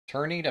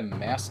Tourney to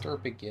master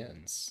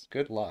begins.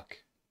 Good luck.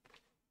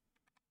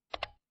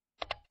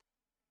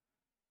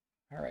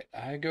 Alright,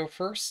 I go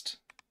first.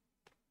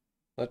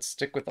 Let's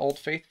stick with Old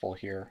Faithful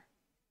here.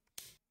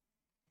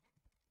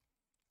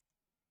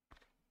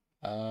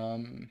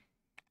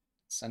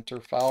 Center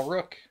file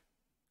rook.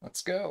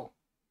 Let's go.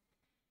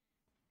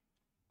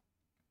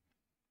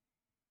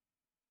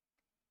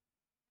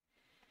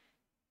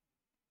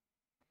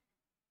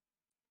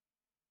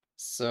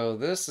 So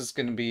this is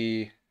going to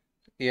be,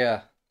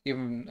 yeah,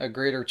 even a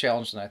greater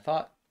challenge than I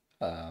thought.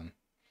 I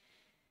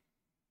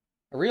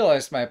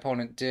realized my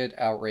opponent did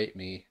outrate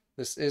me.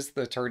 This is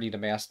the Tourney to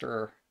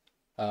Master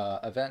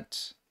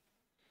event.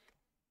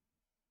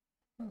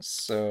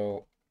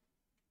 So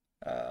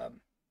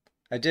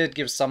I did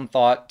give some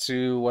thought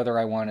to whether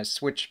I want to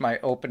switch my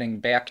opening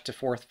back to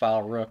fourth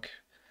file rook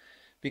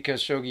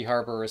because Shogi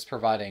Harbor is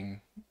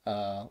providing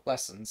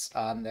lessons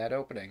on that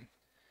opening.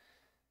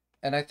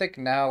 And I think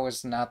now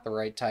is not the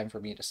right time for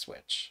me to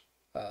switch.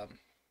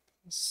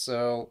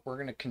 So we're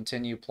going to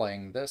continue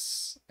playing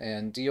this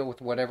and deal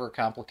with whatever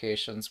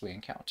complications we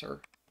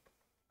encounter.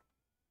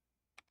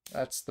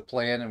 That's the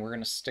plan, and we're going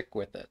to stick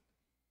with it.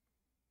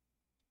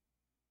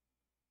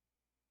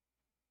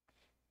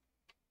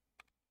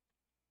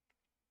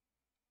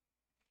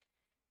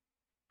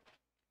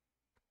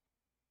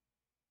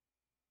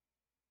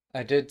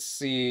 I did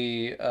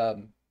see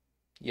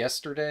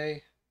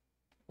yesterday,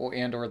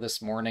 or this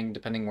morning,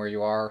 depending where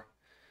you are,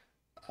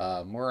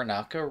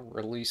 Muranaka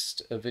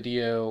released a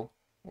video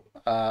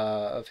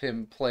of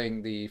him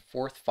playing the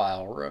fourth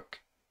file rook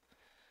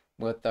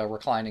with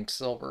reclining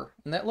silver,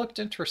 and that looked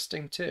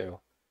interesting too.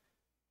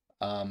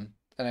 And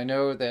I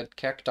know that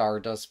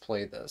Kektar does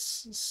play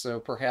this,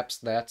 so perhaps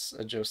that's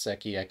a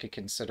Joseki I could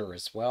consider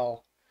as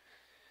well.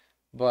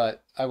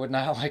 But I would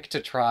not like to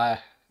try.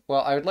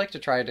 Well, I would like to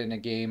try it in a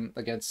game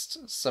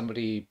against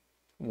somebody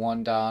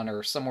one dan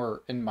or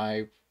somewhere in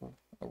my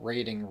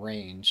rating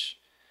range.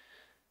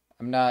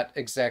 I'm not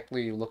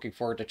exactly looking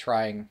forward to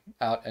trying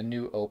out a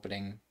new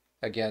opening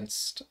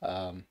against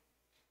an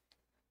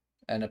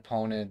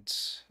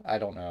opponent. I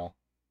don't know.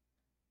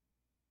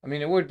 I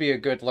mean, it would be a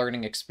good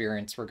learning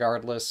experience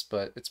regardless,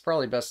 but it's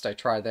probably best I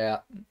try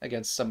that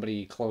against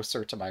somebody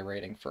closer to my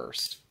rating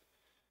first.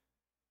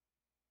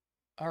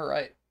 All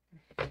right.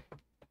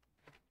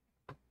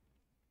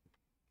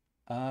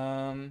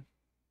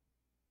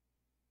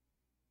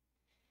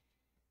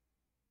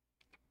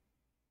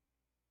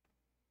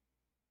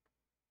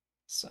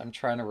 So I'm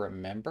trying to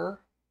remember.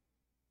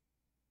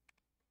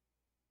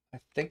 I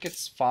think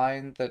it's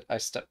fine that I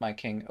step my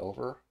king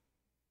over.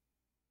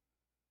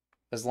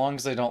 As long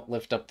as I don't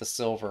lift up the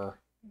silver,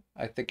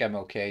 I think I'm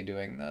okay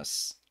doing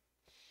this.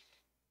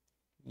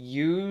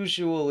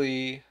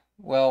 Usually,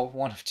 well,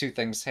 one of two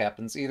things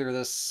happens. Either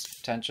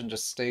this tension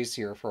just stays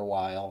here for a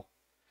while,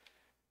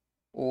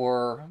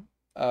 or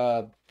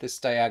this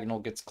diagonal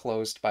gets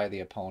closed by the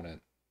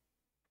opponent.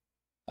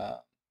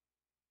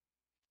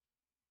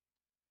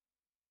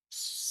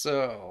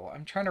 So,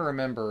 I'm trying to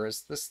remember,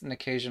 is this an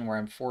occasion where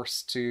I'm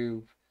forced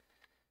to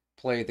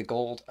play the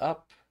gold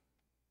up?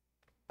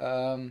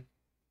 I'm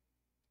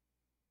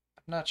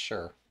not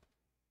sure.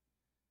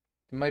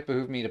 It might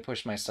behoove me to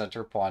push my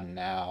center pawn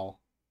now.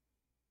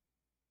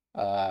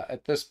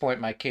 At this point,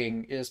 my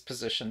king is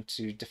positioned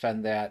to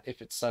defend that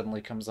if it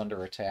suddenly comes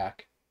under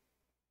attack.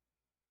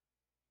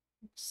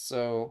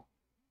 So,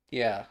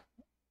 yeah.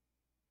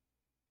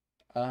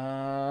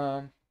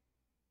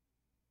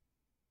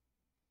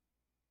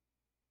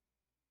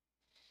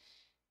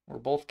 We're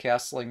both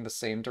castling the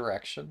same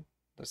direction.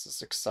 This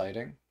is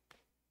exciting.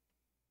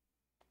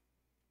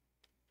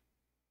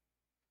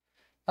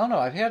 I don't know,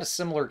 I've had a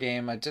similar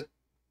game.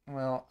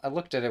 Well, I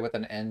looked at it with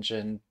an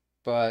engine,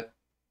 but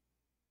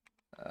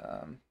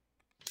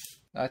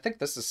I think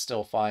this is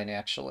still fine,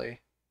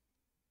 actually.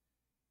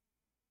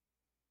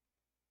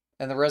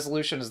 And the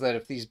resolution is that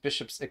if these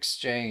bishops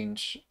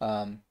exchange,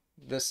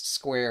 this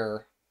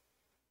square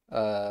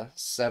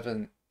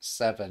 7-7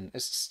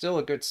 is still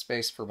a good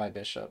space for my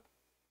bishop.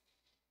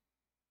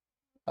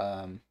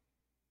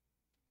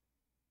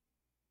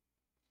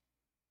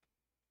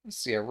 Let's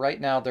see,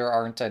 right now there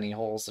aren't any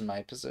holes in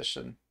my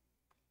position.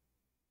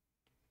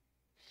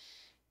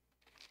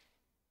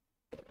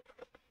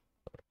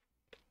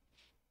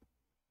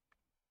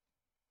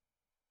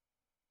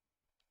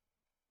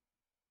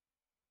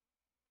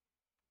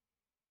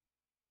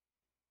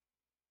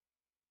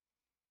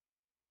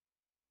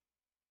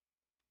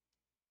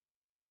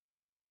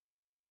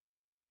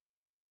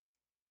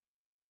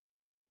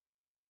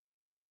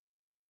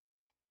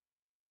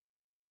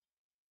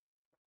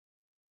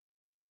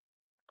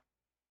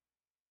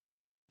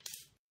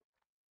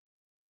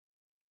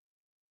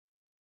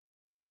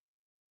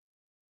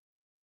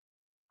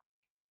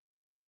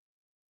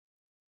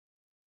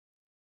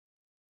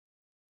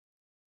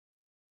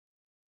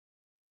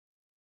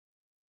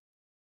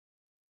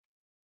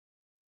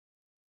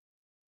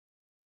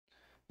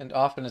 And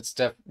often it's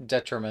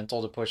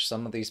detrimental to push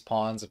some of these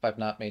pawns if I've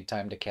not made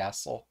time to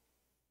castle.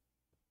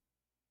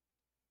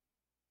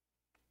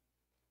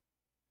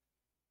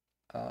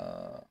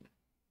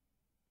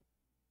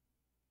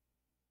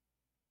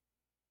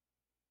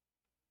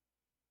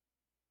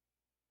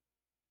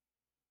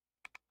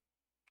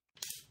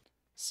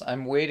 Yes,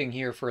 I'm waiting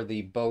here for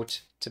the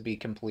boat to be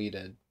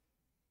completed.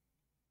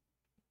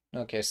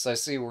 Okay, so I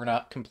see we're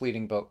not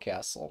completing Boat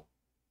Castle.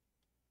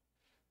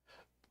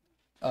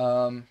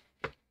 Um,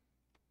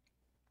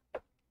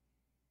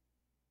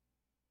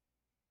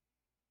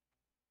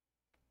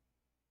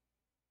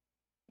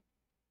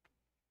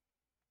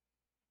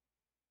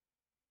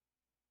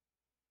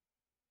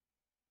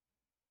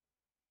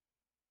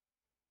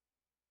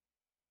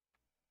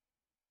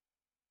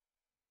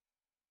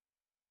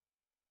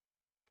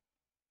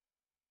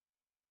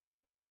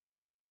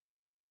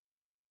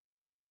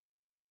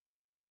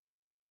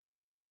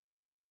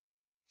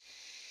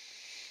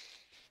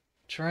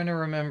 Trying to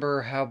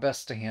remember how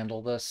best to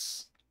handle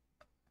this.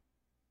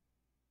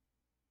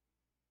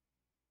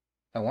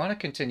 I want to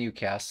continue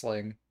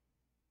castling.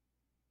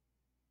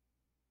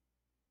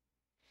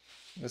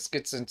 This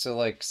gets into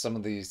like some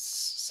of these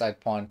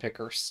side pawn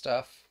picker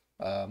stuff,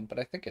 but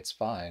I think it's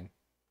fine.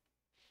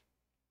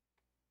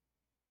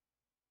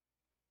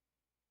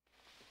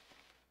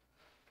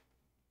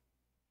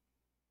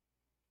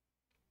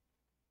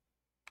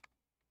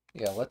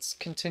 Yeah, let's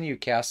continue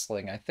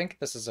castling. I think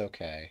this is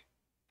okay.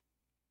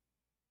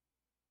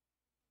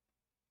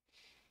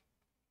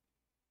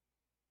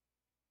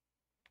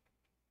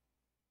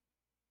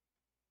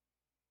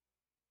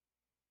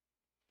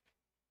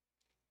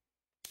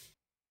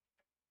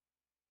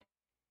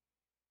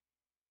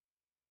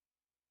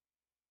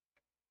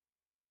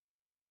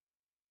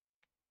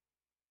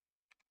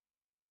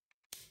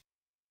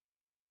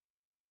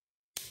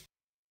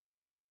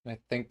 I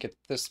think at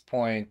this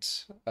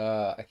point,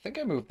 I think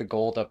I moved the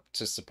gold up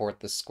to support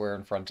this square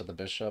in front of the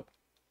bishop.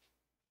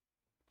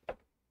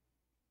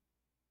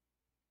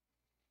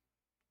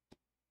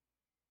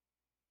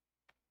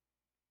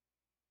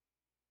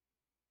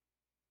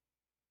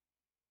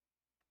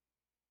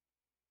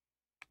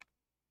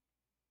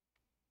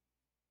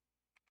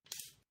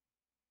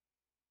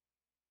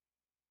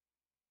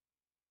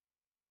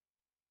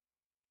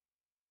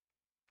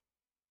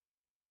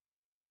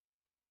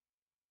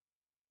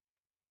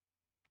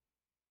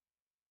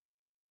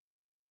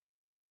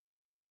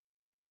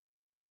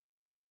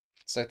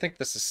 So I think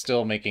this is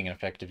still making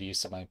effective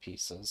use of my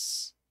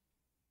pieces.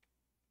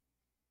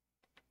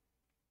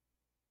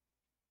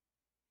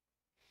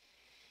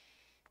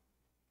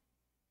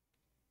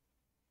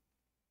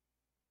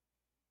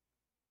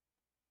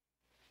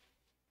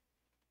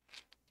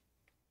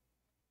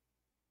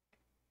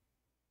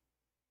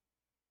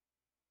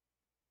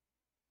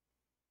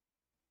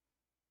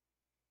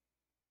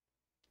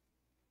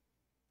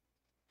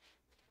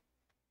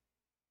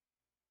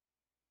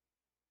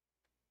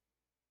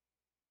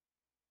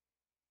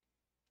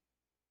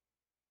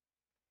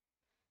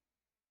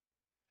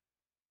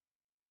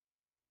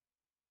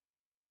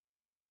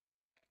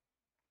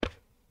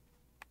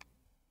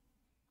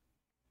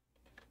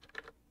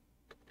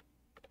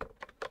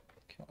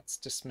 Okay, let's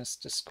dismiss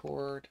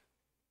Discord.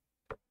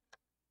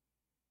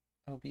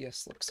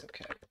 OBS looks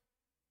okay.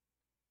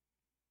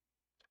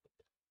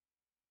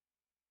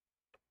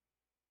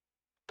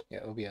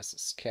 Yeah, OBS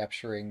is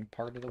capturing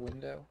part of the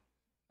window.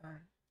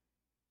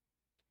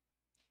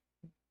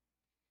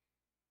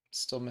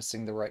 Still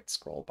missing the right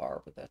scroll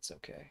bar, but that's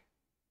okay.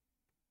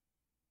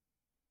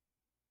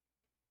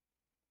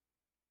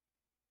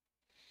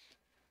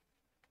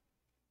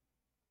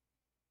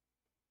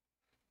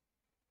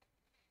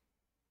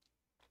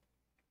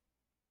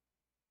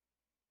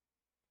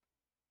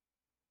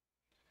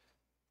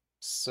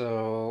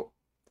 So,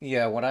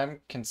 yeah, what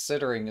I'm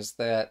considering is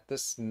that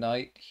this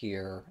knight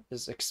here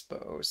is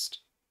exposed.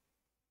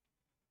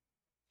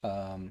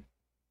 Um,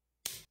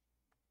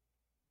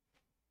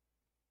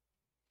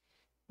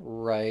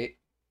 right.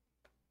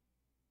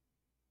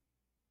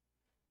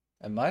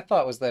 And my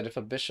thought was that if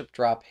a bishop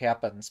drop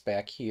happens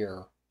back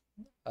here,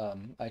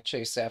 I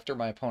chase after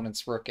my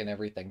opponent's rook and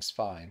everything's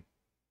fine.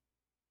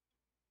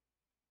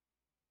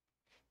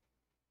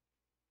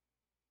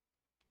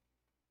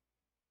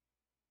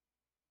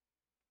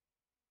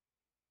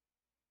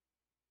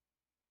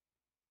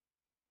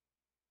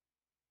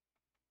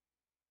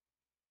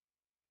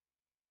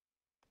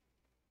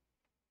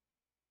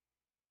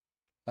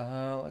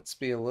 Let's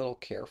be a little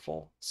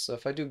careful. So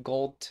if I do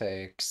gold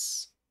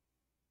takes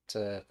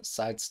to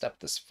sidestep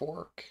this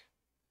fork,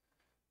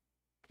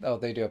 oh,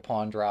 they do a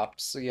pawn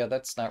drop. So yeah,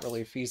 that's not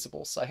really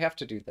feasible. So I have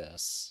to do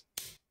this.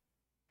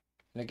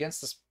 And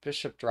against this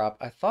bishop drop,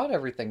 I thought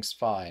everything's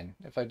fine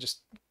if I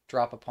just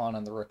drop a pawn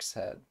on the rook's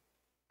head.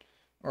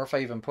 Or if I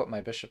even put my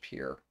bishop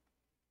here.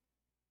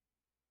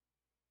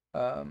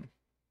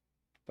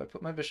 If I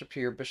put my bishop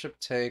here, bishop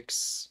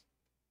takes.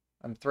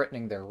 I'm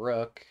threatening their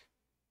rook.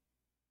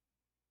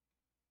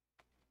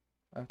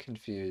 I'm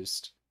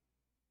confused.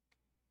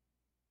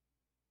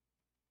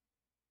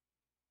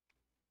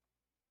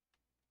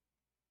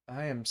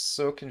 I am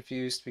so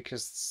confused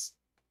because,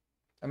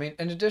 I mean,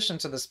 in addition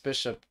to this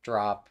bishop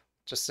drop,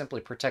 just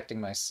simply protecting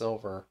my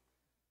silver,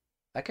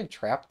 I can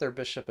trap their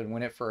bishop and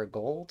win it for a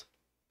gold.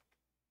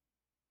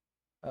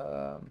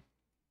 Um,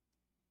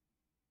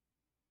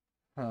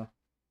 huh.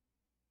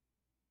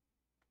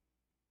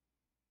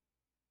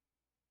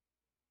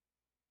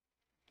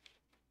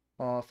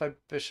 Well, if I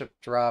bishop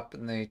drop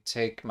and they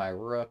take my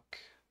rook,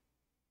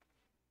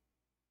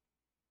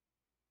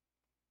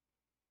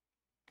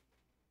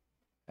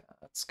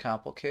 that's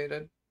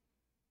complicated.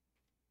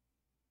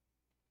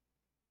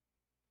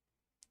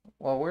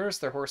 Well, where's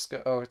their horse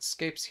go? Oh, it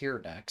escapes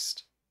here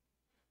next.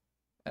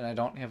 And I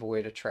don't have a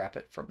way to trap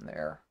it from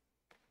there.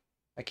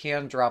 I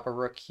can drop a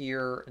rook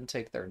here and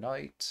take their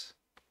knight,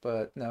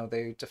 but no,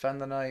 they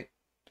defend the knight.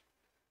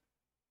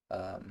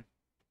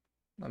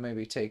 I'll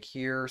maybe take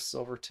here.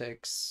 Silver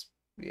takes.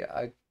 Yeah,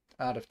 I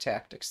out of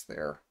tactics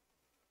there.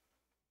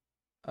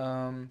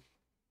 Um,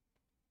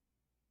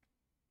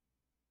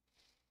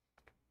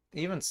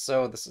 Even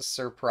so, this is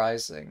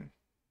surprising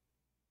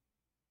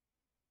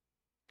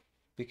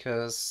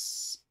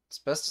because, as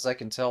best as I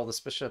can tell, this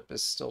bishop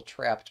is still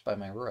trapped by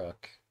my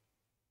rook.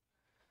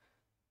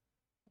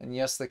 And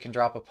yes, they can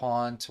drop a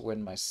pawn to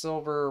win my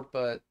silver,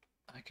 but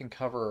I can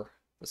cover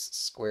this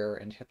square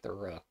and hit the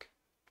rook.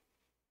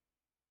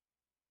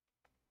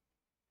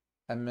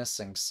 I'm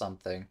missing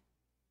something.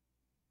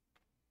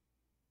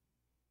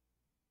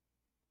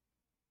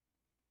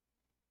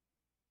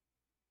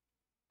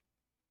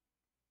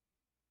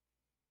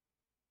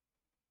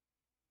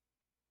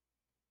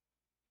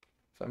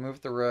 If I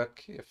move the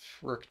rook, if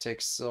rook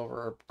takes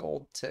silver,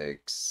 gold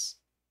takes.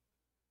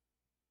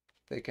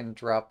 They can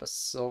drop a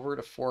silver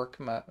to fork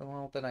my...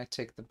 Well, then I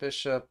take the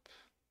bishop.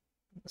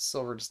 The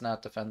silver does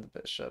not defend the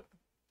bishop.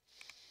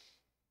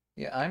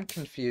 Yeah, I'm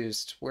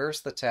confused.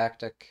 Where's the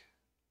tactic?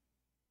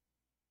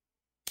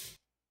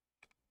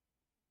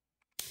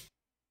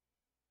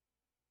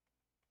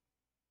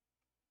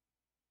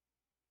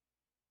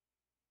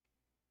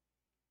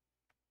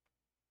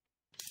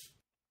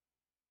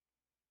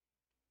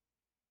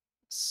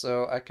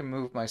 So I can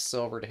move my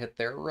silver to hit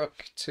their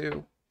rook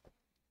too.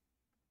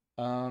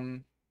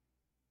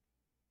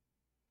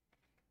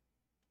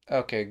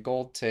 Okay,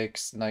 gold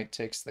takes, knight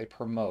takes, they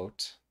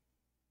promote.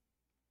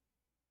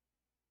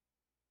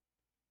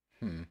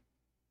 Hmm.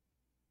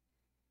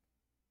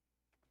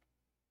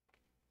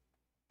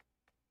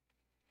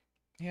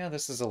 Yeah,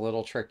 this is a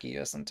little tricky,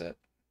 isn't it?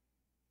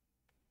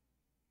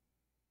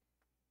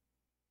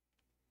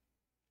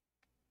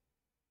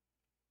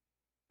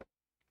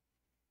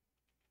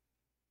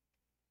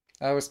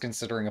 I was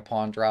considering a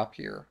pawn drop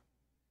here.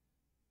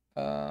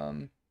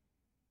 Um,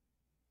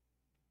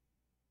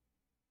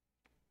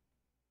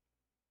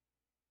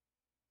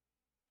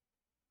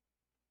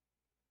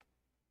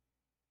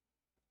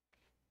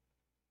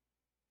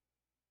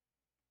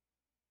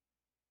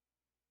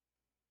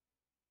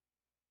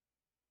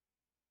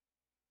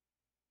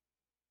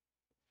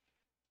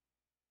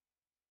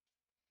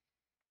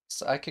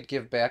 so I could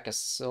give back a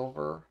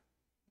silver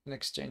in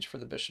exchange for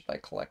the bishop I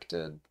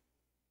collected.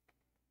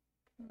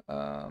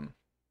 Um,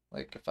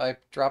 like if I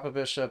drop a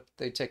bishop,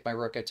 they take my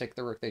rook, I take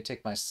the rook, they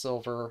take my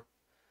silver.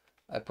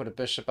 I put a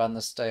bishop on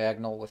this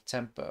diagonal with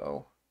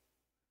tempo.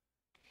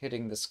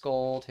 Hitting this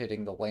gold,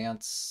 hitting the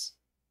lance.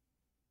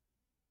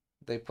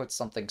 They put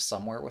something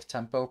somewhere with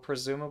tempo,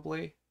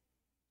 presumably.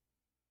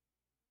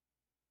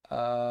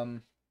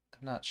 I'm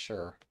not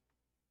sure.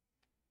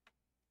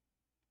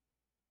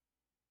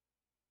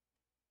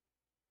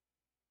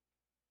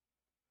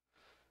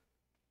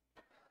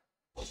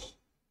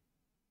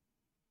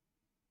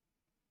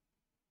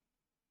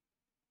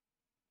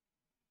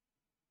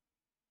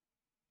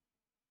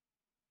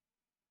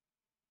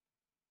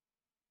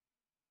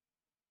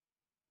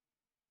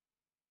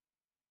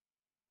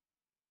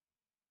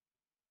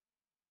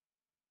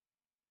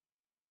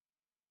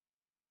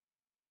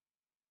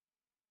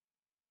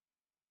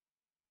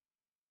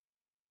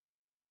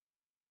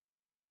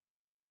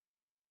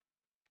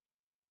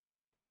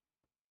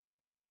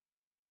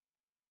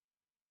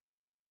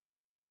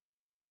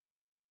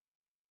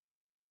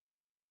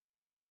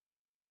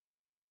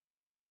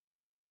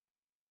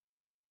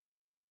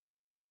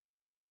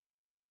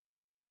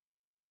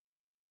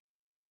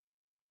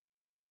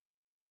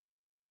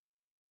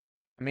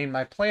 I mean,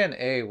 my plan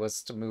A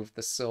was to move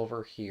the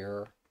silver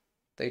here.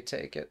 They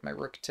take it, my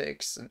rook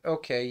takes, and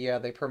okay, yeah,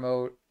 they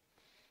promote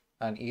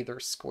on either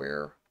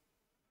square.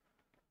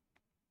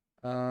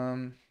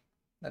 Um,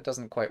 that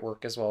doesn't quite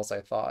work as well as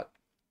I thought.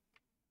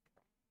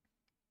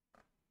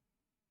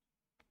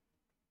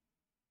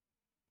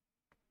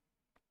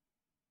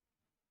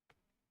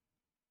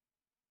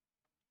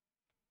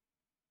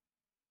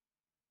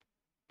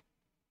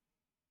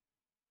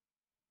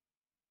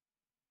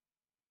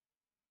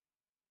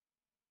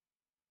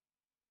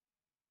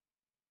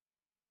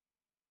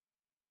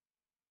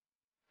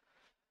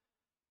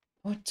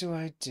 What do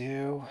I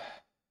do?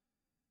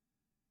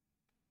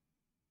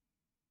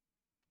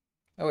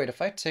 Oh wait,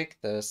 if I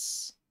take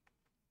this,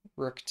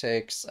 rook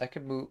takes, I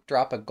could move,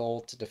 drop a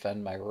gold to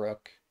defend my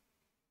rook.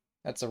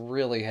 That's a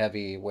really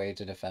heavy way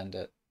to defend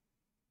it.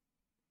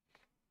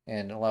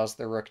 And allows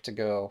the rook to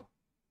go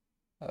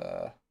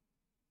uh,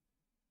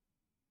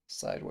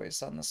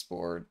 sideways on this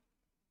board.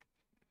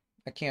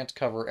 I can't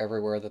cover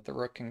everywhere that the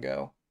rook can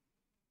go.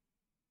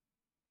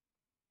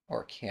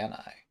 Or can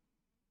I?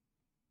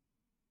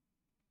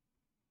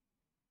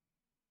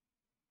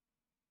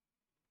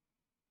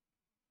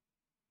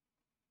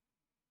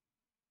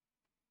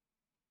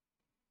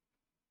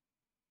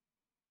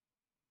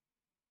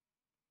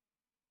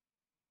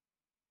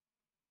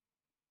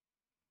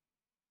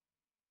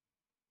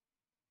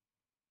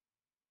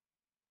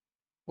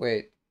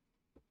 Wait,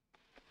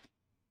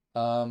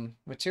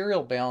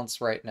 material balance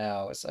right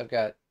now is I've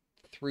got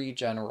 3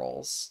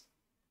 generals.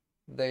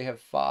 They have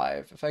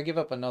 5. If I give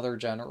up another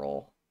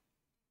general,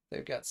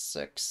 they've got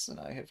 6, and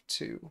I have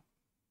 2.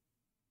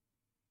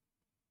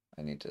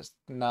 I need to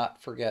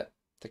not forget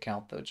to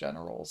count the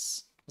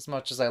generals, as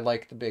much as I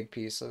like the big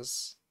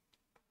pieces.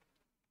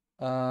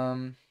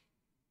 Um,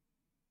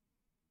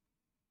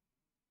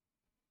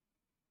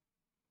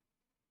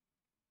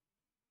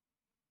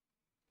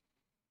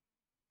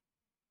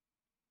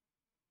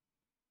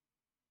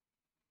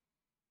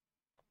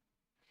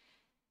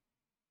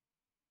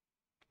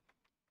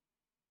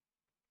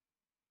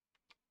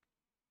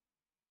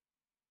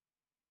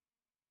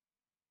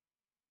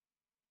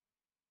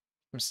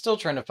 I'm still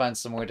trying to find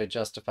some way to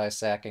justify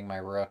sacking my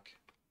rook.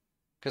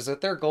 Because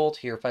with their gold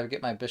here, if I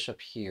get my bishop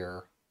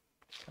here,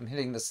 I'm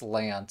hitting this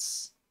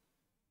lance.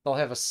 They'll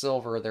have a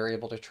silver, they're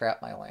able to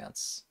trap my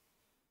lance.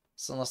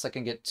 So unless I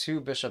can get 2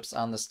 bishops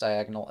on this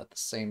diagonal at the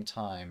same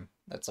time,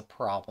 that's a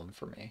problem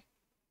for me.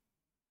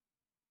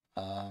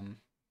 I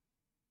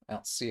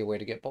don't see a way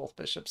to get both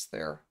bishops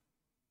there.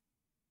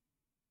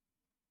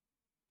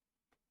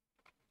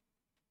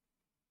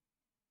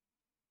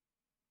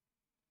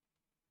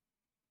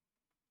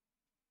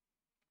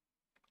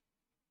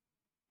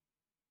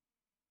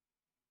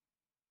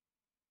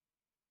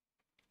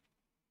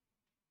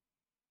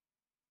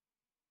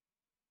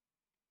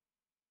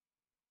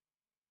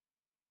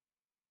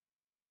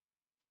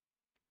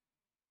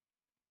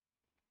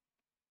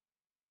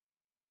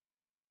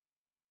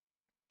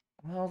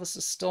 Well, this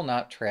is still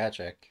not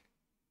tragic.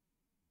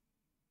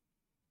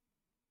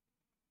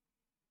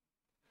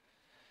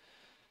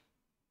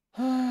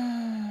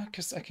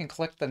 Because I can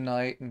collect the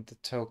knight and the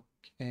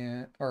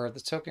token, or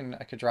the token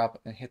I could drop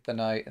and hit the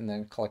knight and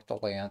then collect the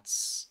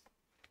lance.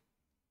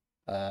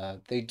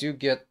 They do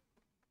get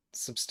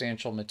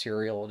substantial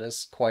material. It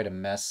is quite a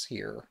mess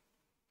here.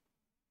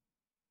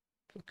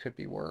 It could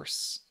be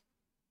worse.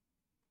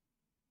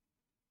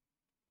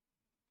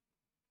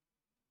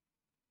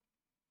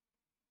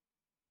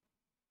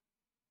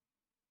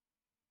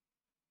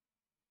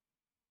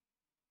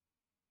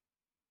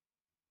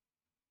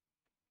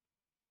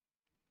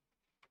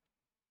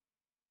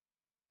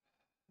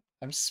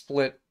 I'm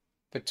split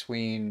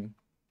between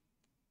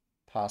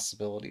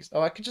possibilities.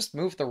 Oh, I could just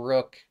move the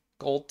rook,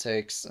 gold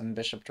takes, and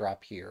bishop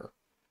drop here.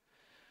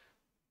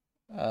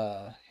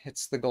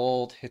 Hits the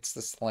gold, hits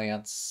this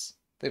lance.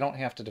 They don't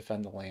have to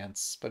defend the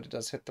lance, but it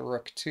does hit the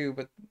rook too,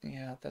 but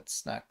yeah,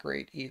 that's not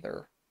great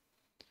either.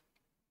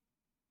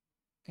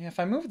 Yeah,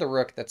 if I move the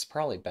rook, that's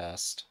probably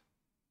best.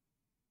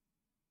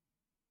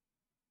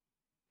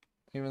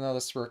 Even though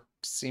this rook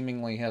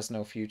seemingly has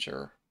no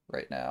future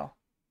right now.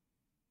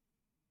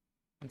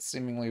 And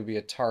seemingly would be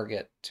a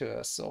target to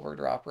a silver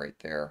drop right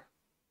there.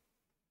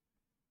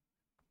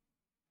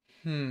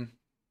 Hmm.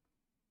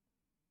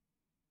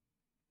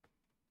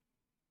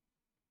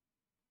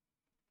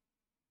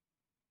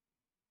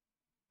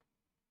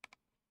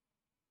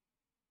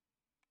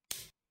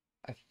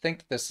 I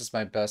think this is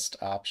my best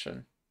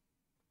option.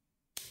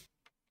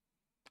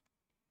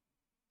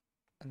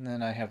 And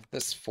then I have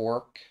this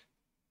fork.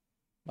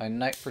 My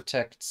knight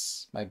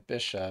protects my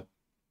bishop.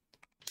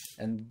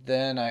 And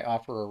then I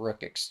offer a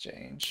rook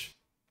exchange.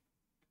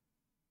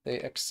 They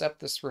accept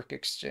this rook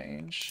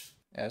exchange,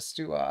 as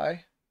do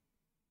I.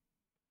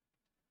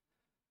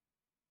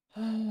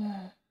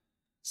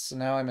 So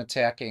now I'm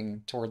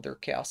attacking toward their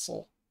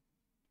castle.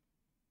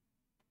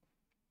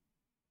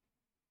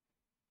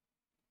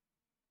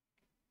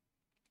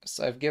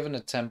 So I've given a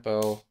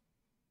tempo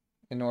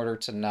in order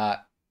to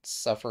not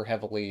suffer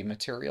heavily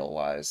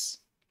material-wise.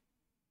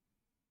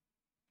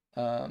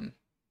 Um,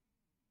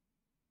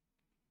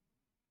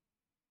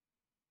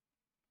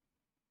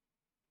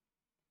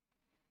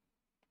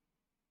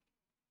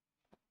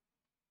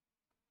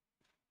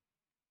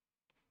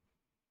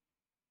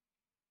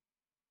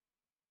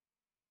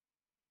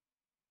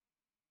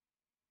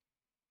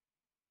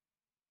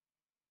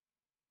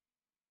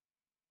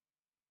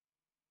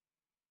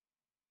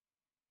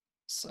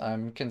 so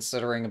I'm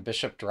considering a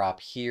bishop drop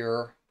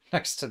here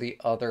next to the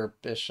other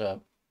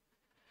bishop,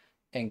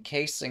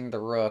 encasing the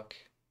rook,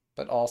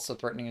 but also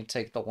threatening to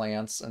take the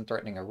lance and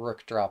threatening a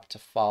rook drop to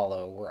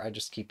follow, where I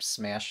just keep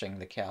smashing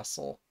the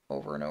castle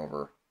over and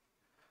over.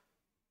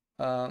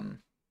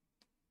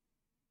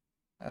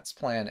 That's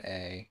plan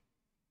A.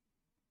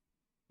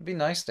 It'd be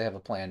nice to have a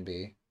plan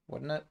B,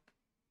 wouldn't it?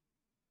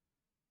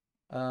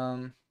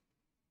 Um,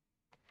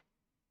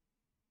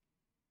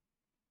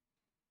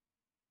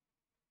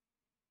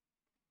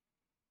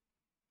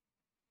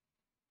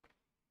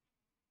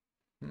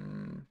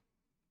 hmm.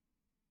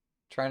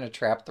 Trying to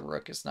trap the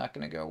rook is not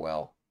going to go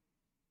well.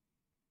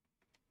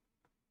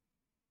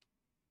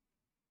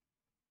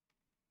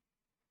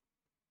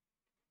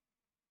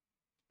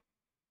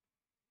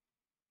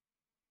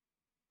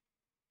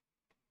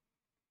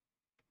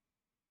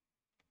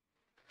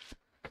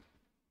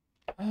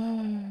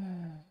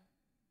 Uh,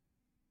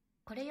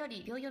 これよ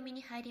り秒読み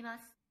に入りま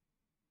す。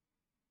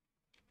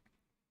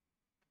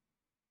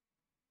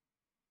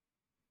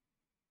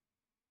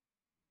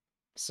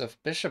So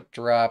if bishop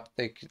dropped,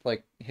 they could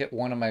like hit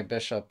one of my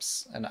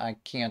bishops, and I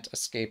can't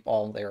escape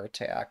all their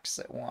attacks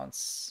at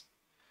once.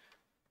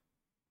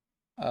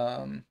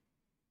 Um,30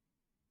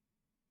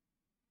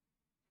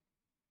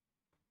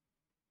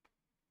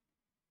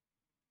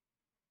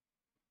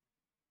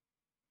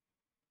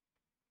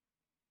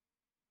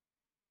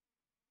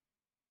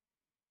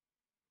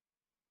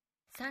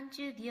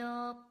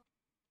秒。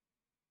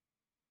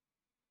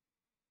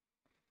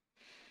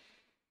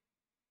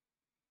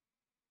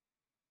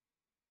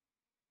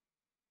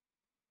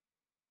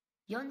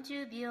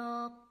40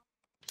秒。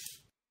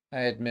I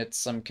admit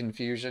some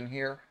confusion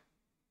here.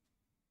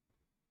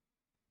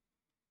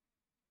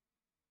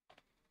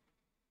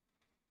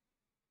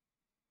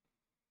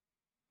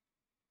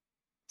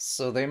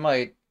 So they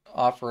might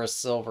offer a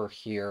silver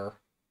here,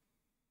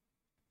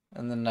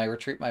 and then I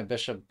retreat my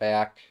bishop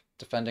back,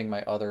 defending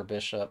my other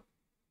bishop,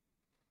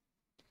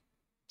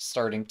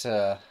 starting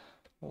to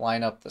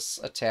line up this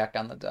attack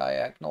on the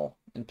diagonal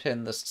and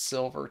pin this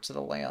silver to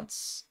the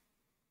lance.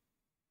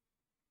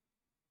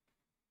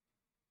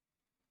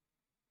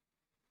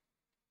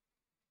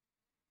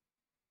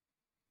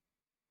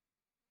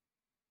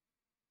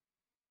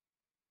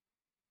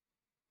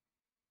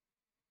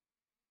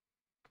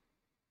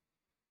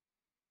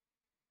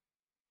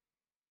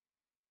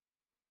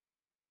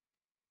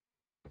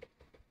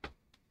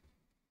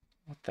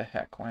 What the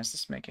heck? Why is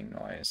this making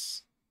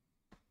noise?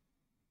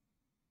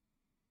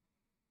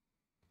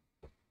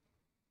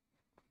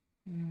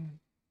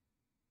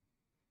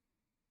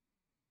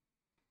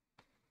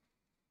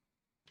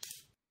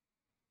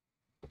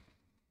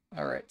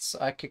 Alright, so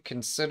I could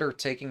consider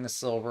taking the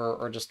silver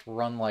or just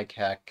run like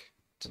heck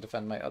to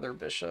defend my other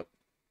bishop.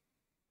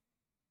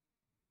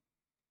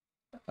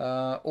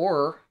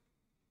 Or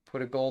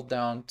put a gold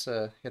down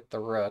to hit the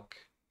rook,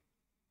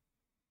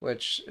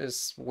 which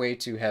is way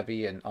too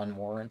heavy and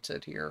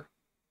unwarranted here.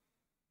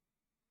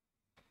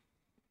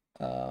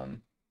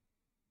 Um,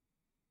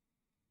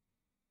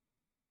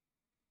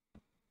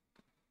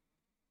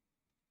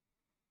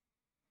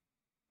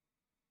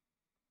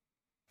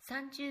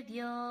 30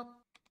秒。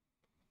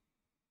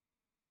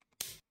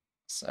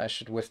so I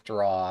should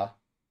withdraw.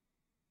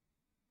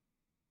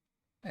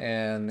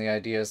 And the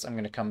idea is I'm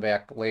going to come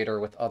back later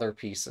with other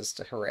pieces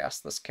to harass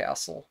this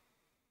castle.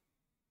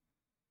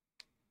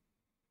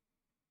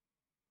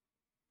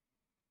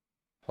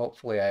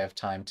 Hopefully I have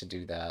time to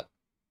do that.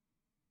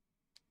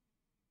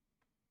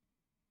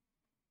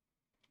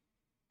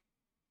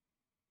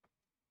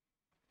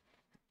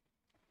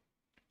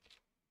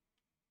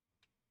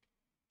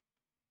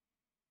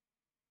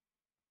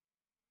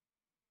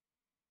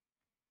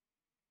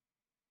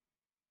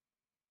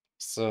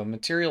 So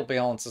material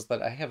balance is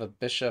that I have a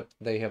bishop,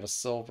 they have a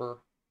silver,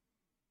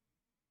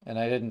 and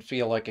I didn't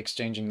feel like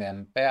exchanging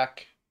them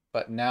back,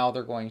 but now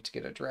they're going to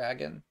get a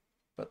dragon.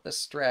 But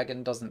this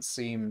dragon doesn't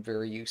seem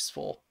very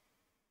useful.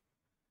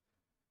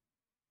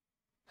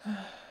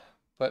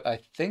 But I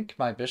think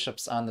my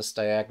bishops on this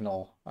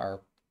diagonal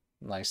are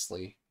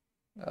nicely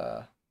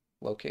uh,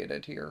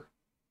 located here.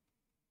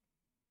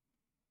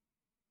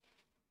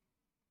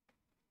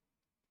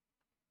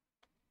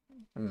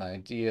 And my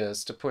idea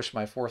is to push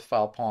my fourth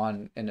file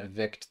pawn and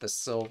evict the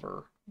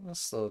silver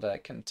so that I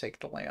can take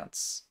the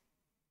lance.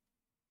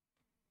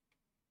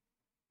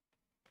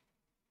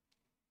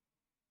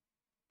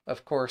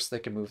 Of course, they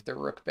can move their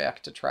rook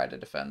back to try to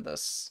defend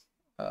this.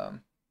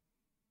 And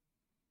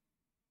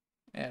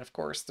of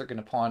course, they're going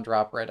to pawn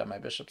drop right on my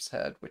bishop's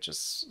head, which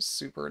is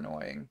super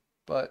annoying.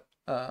 But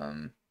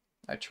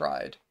I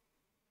tried.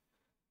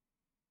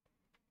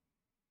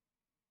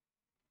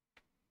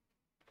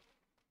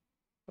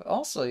 But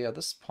also, yeah,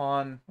 this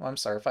pawn... Well, I'm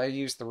sorry, if I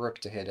use the rook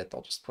to hit it,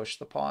 they'll just push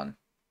the pawn.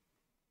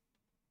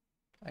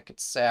 I could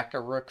sack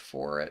a rook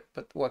for it,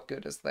 but what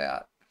good is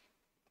that?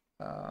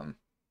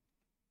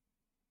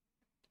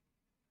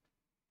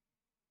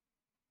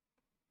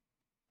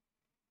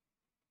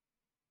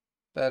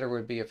 Better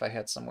would be if I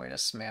had some way to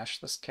smash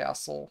this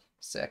castle,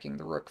 sacking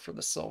the rook for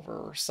the silver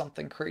or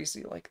something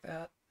crazy like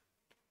that.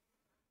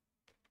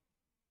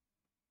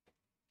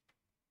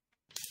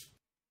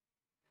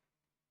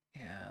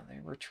 Yeah, they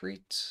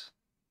retreat,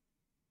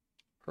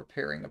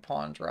 preparing a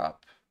pawn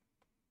drop.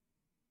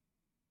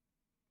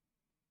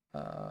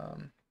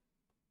 Um,30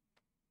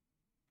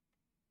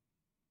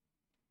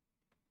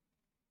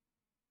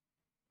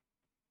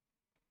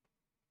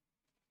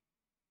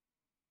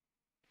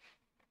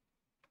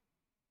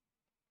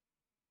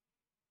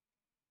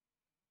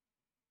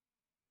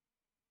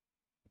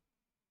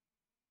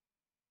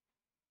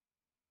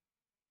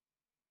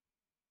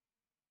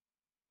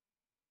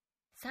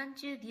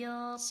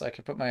秒。so I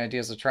could put my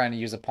ideas of trying to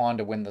use a pawn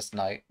to win this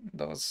knight.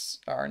 Those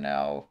are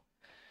now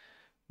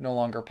no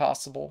longer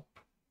possible.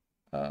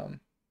 40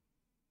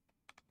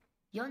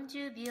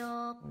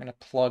秒。I'm going to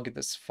plug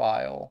this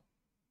file.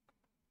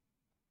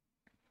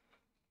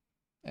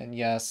 And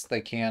yes,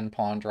 they can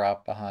pawn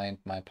drop behind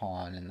my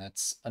pawn, and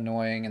that's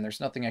annoying, and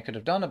there's nothing I could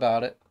have done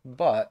about it,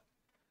 but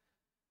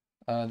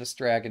this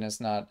dragon is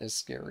not as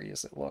scary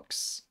as it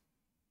looks.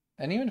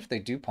 And even if they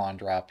do pawn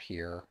drop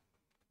here,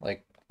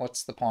 like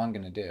what's the pawn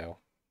gonna do?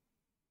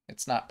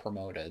 It's not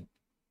promoted.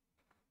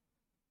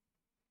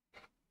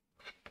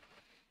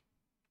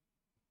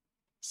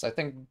 So I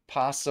think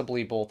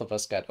possibly both of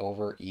us got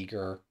over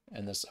eager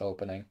in this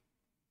opening.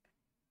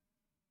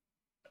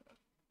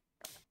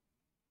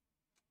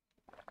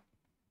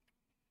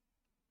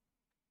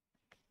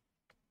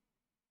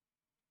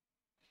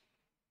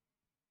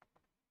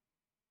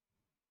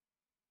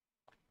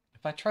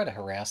 If I try to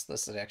harass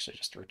this, it actually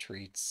just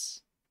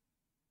retreats.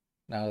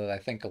 Now that I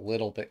think a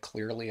little bit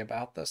clearly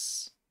about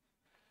this.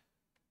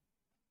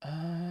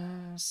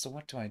 So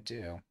what do I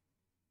do?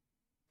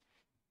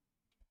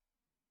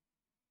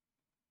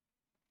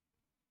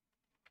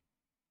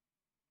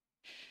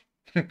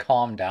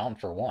 Calm down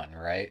for one,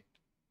 right?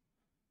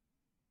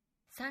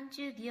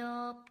 30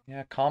秒。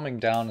Yeah, calming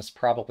down is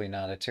probably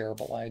not a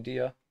terrible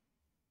idea.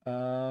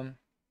 Um,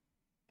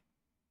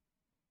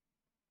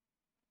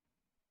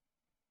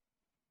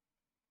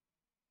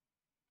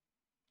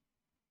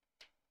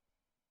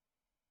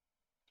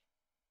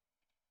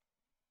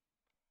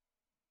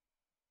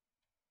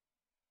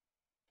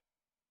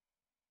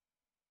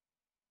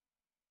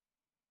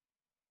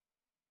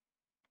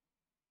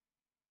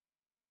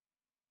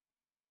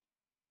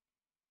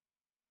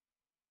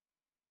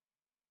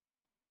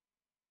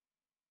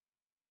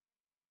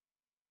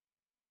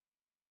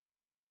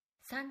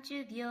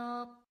 30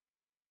秒。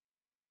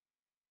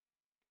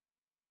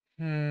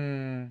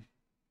hmm.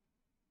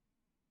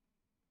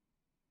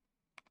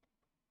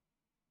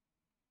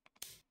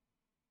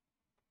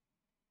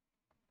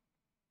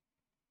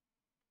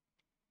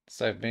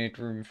 So I've made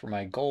room for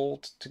my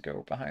gold to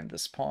go behind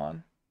this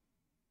pawn.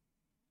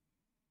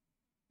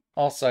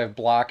 Also, I've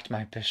blocked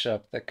my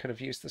bishop that could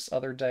have used this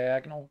other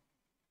diagonal.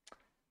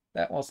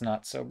 That was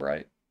not so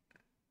bright.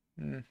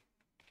 Hmm.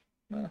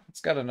 Well,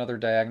 it's got another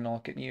diagonal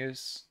it can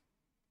use.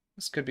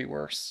 This could be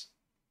worse.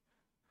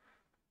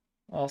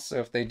 Also,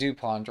 if they do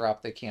pawn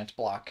drop, they can't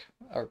block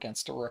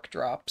against a rook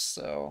drop,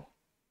 so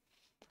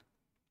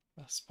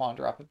this pawn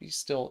drop would be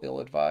still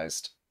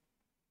ill-advised.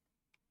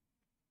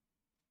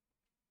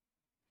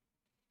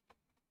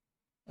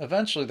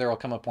 Eventually, there will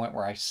come a point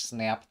where I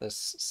snap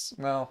this.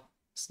 Well,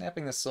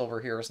 snapping the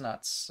silver here is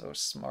not so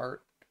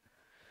smart.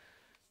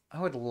 I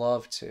would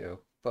love to,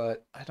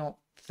 but I don't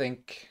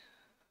think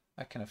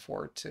I can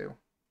afford to.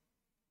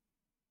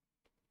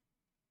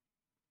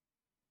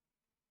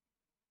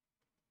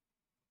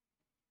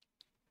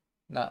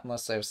 Not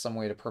unless I have some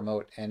way to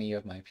promote any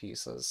of my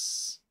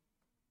pieces.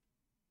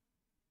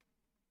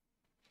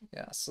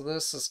 Yeah, so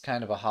this is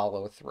kind of a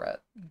hollow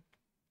threat.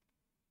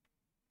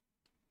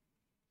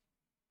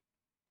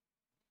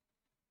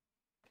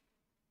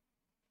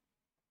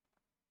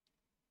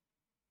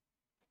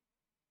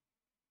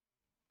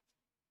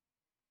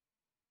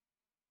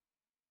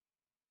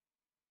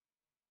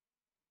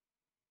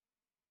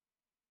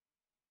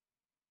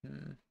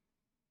 Hmm.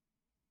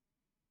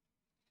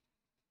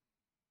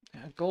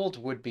 Yeah,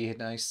 gold would be a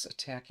nice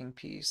attacking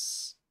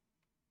piece,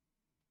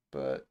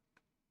 but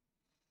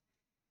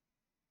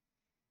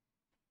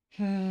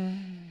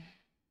yeah,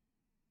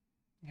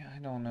 I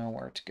don't know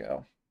where to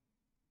go.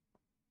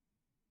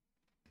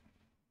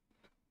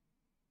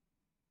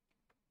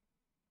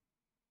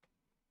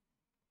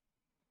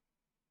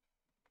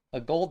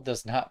 A gold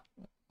does not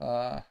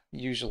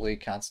usually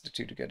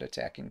constitute a good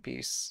attacking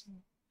piece.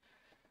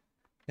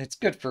 It's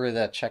good for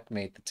the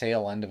checkmate, the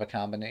tail end of a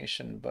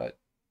combination, but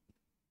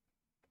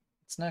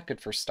it's not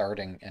good for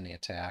starting any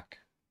attack.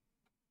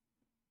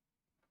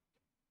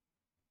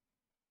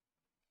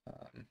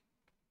 Um,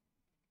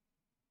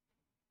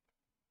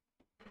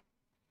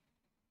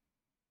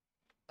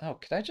 oh,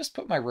 could I just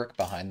put my rook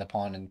behind the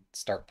pawn and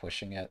start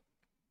pushing it?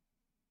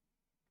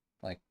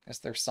 Like, is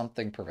there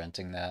something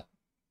preventing that?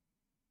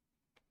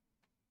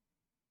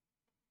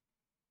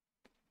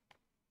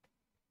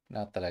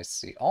 Not that I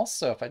see.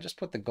 Also, if I just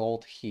put the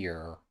gold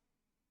here,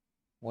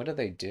 what do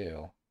they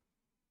do?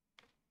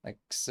 Like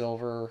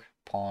silver,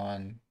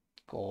 pawn,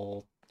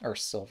 gold, or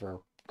silver,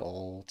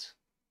 gold.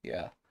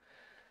 Yeah.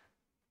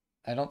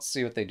 I don't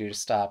see what they do to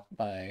stop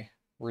my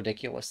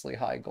ridiculously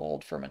high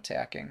gold from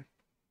attacking.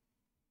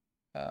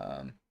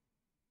 Um,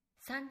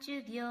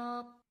 30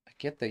秒。I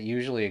get that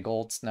usually a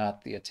gold's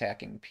not the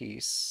attacking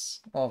piece.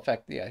 Well, in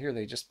fact, yeah, here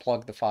they just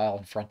plug the file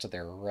in front of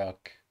their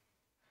rook.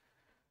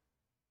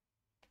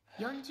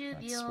 40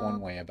 That's one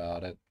秒。way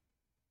about it.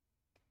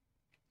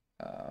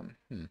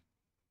 Hmm.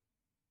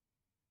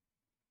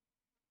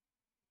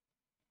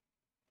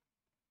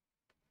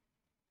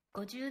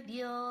 50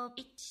秒。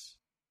1、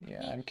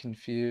Yeah, 2、I'm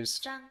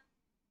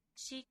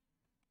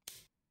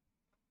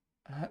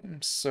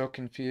confused.3、4。I'm so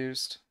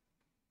confused.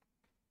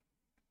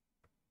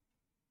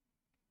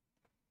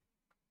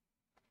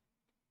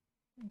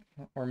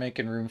 We're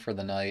making room for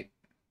the knight.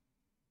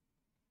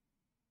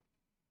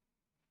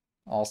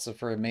 Also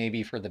for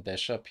maybe for the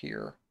bishop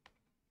here.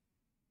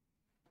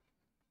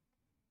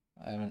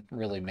 I haven't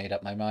really made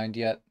up my mind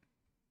yet.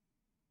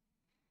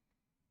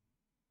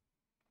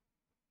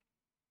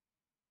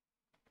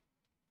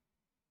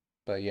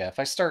 But yeah, if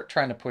I start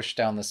trying to push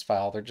down this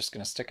file, they're just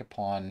going to stick a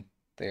pawn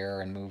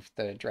there and move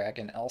the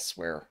dragon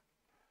elsewhere.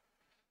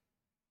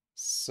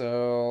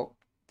 So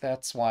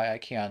that's why I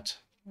can't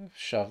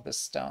shove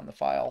this down the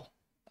file.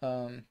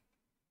 Um,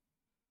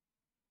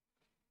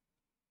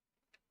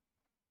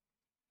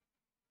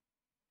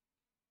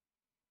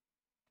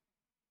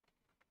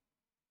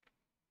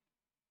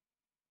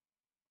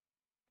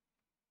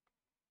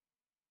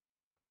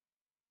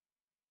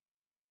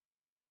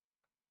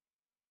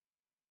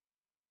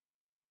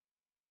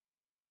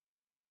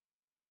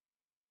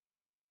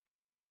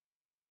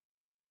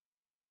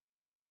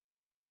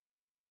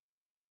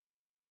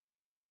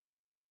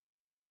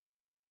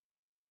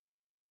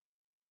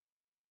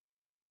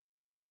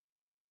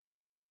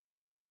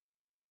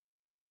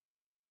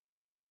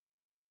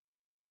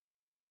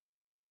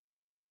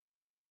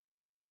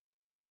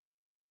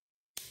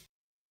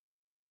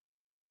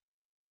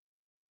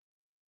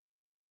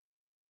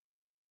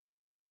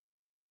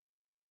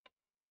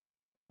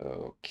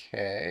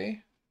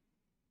 okay.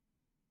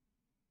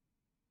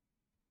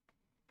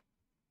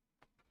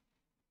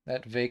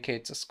 That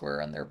vacates a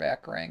square on their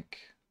back rank.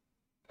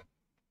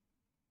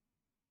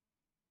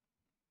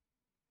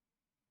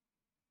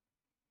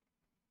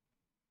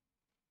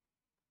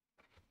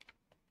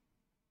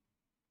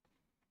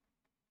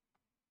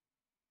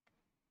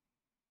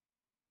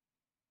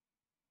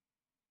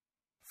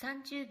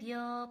 $30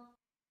秒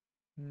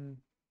Hmm.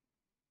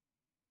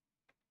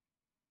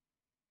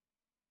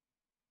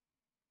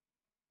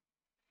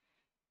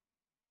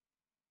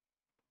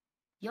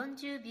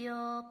 40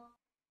秒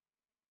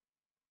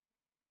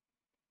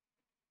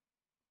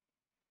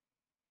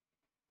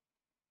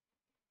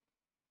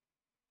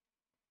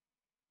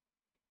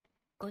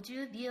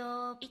 50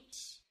秒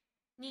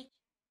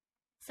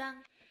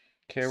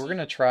 1、2、3、Okay, we're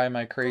 4、gonna try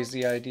my 5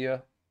 crazy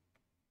idea.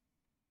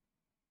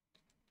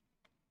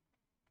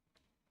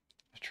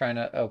 Trying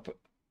to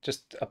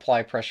just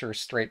apply pressure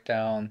straight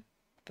down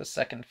the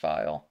second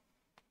file.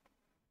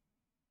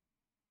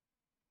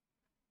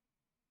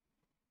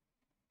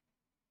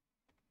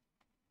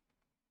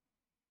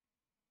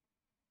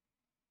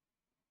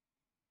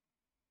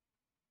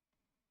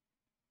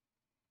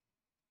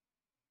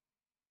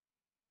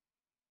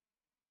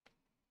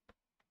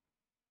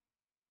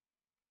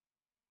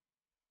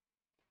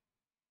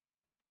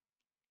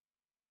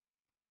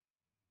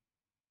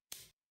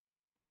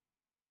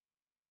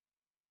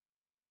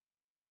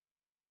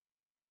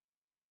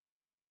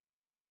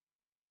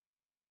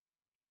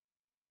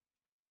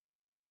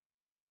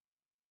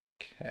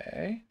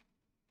 Okay.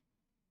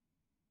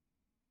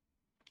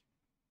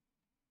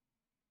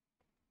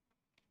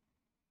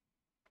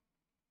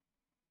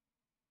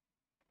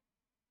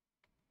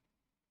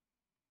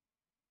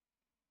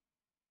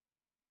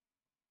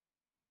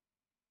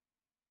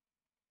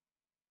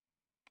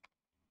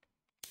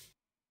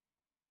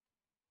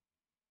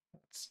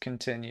 Let's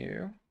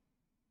continue.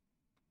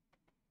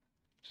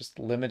 Just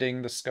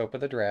limiting the scope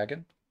of the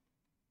dragon.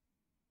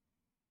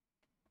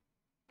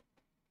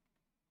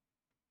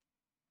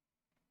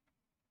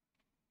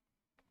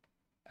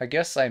 I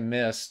guess I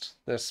missed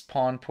this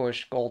pawn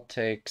push, gold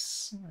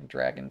takes,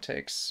 dragon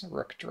takes,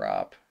 rook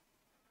drop.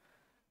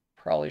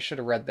 Probably should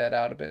have read that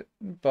out a bit,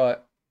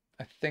 but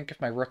I think if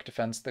my rook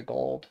defends the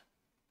gold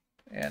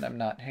and I'm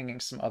not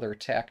hanging some other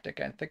tactic,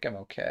 I think I'm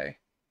okay.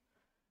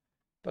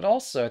 But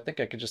also, I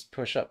think I could just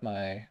push up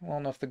my... Well,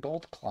 no, if the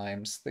gold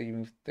climbs, they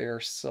move their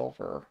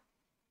silver.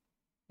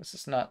 This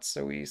is not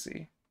so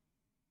easy.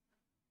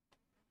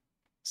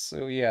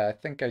 So yeah, I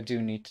think I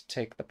do need to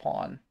take the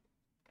pawn.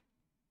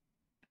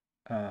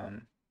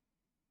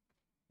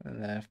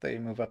 And then if they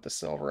move up the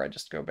silver, I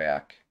just go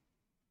back.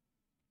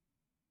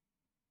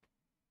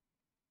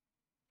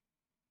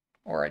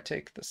 Or I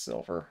take the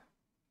silver.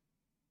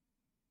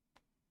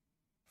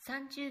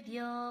 30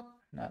秒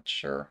Not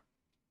sure.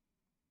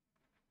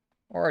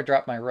 Or I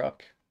drop my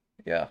rook.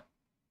 Yeah.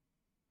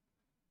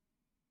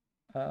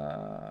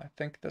 I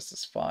think this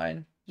is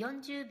fine.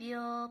 40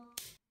秒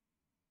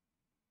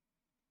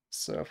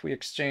So if we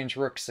exchange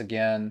rooks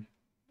again,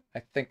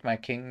 I think my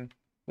king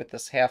with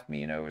this half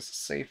Mino is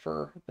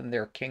safer than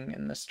their king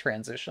in this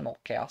transitional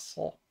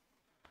castle.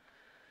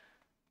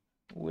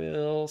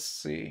 We'll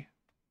see.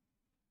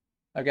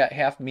 I've got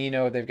half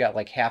Mino, they've got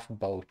like half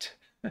boat.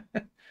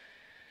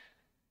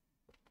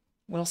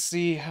 We'll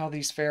see how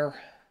these fare.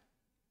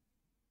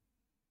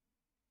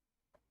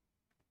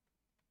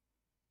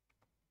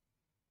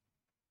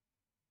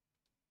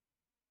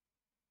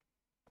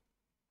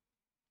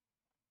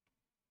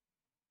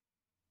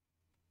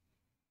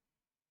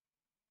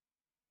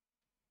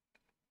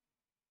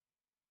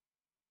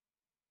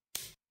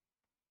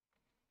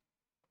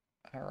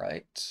 All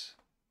right.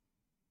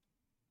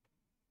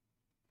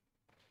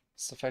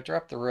 So if I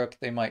drop the rook,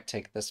 they might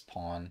take this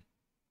pawn.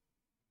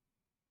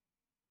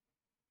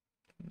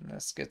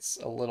 This gets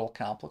a little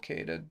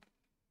complicated.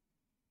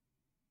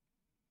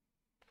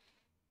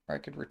 Or I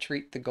could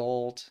retreat the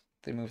gold.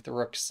 They move the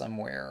rook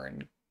somewhere,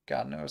 and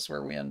God knows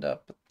where we end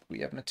up. But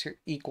we have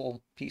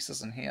equal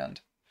pieces in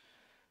hand.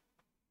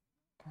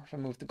 Or if I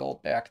move the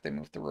gold back, they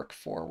move the rook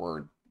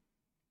forward.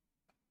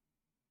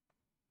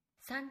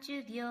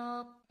 30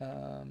秒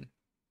Um,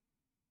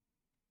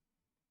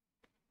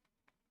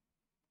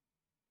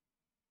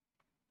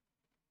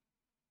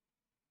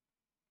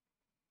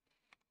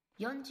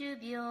 40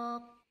秒。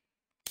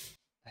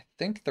I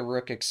think the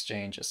rook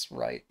exchange is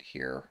right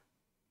here.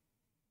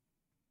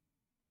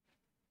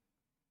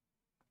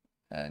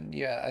 And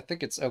yeah, I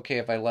think it's okay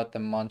if I let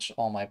them munch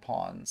all my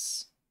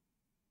pawns.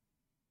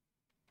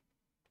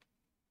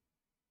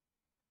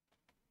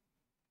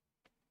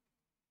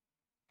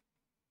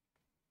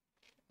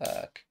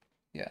 Uh,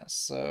 yeah,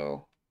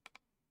 so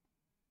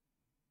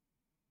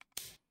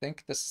I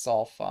think this is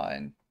all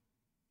fine.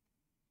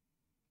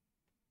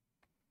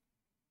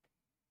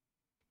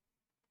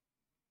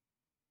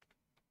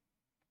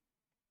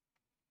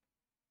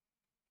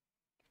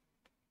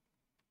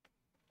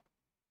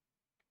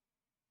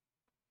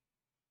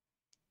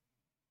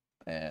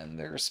 And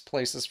there's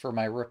places for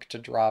my rook to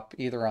drop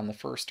either on the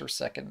first or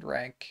second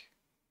rank.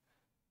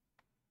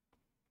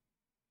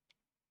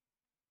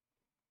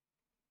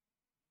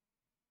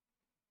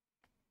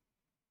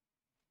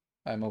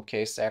 I'm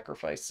okay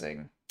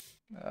sacrificing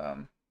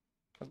a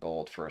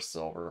gold for a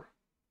silver.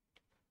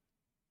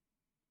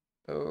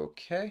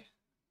 Okay.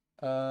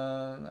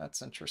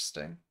 That's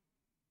interesting.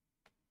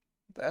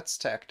 That's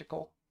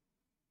tactical.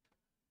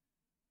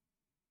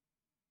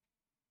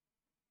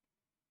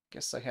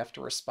 Guess I have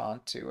to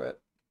respond to it.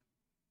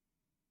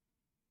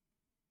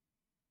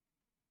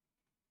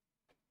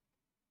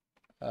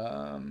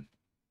 Um,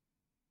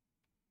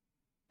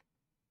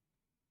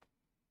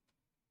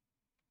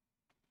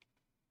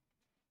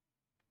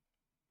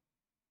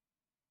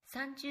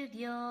 30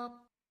秒。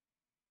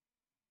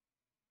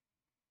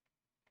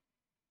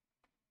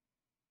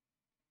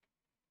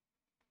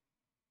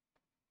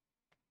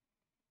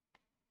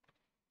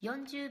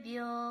40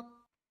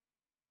秒。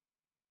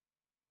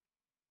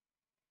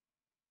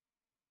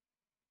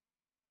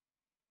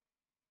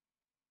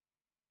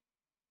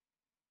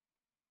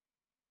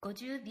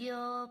50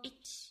秒。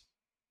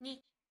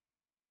1、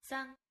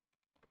2、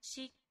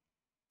3、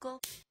4、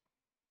5。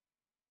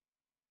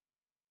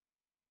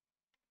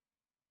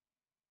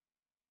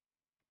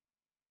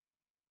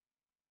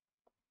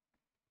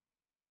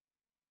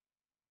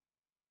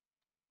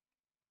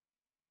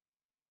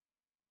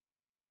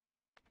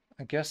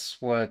I guess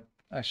what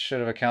I should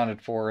have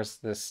accounted for is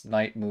this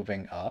knight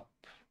moving up,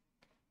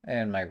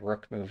 and my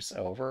rook moves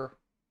over,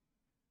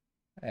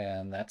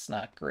 and that's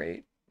not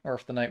great. Or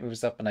if the knight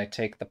moves up and I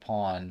take the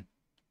pawn,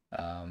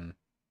 um,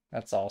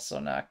 that's also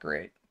not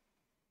great.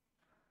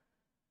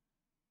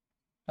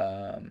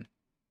 Um,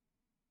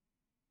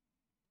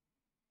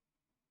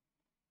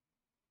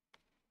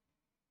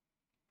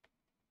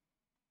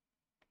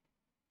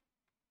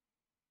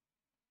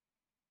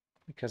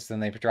 because then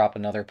they drop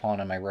another pawn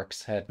on my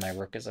rook's head, my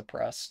rook is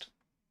oppressed.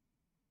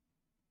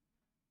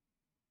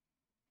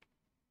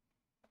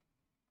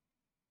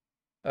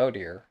 Oh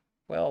dear.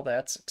 Well,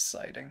 that's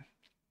exciting.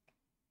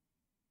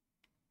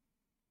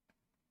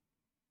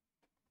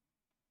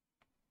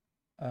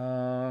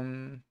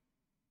 Um,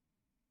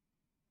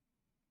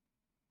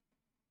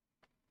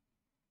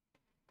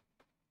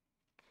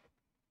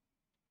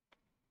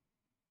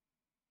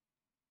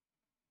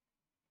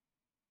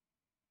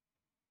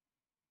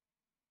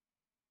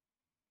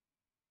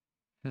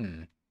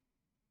 hmm.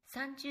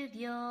 30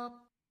秒。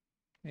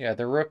Yeah,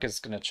 the rook is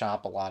going to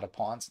chop a lot of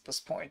pawns at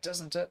this point,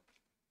 isn't it?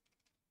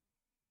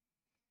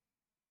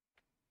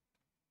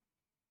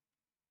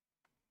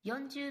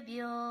 40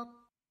秒。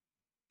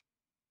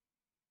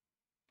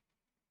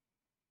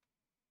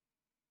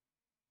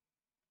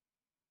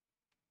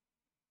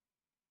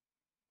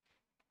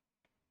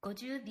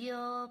50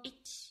秒。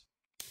1。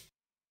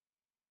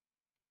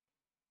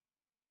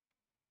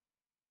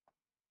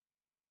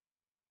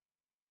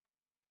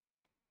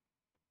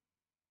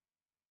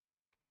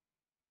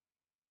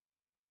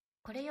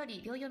これよ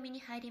り秒読みに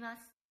入りま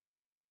す。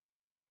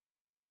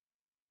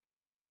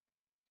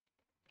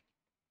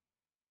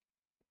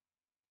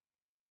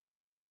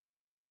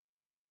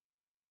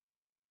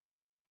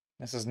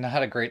This is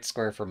not a great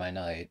square for my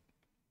knight.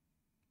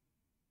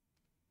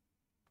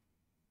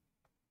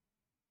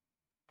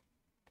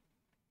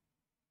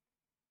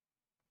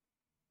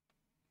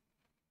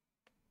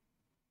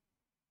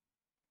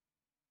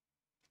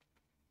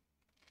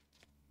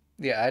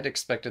 Yeah, I'd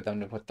expected them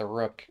to put the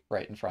rook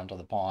right in front of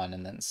the pawn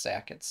and then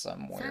sack it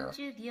somewhere.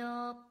 30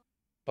秒。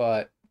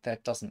But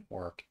that doesn't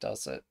work,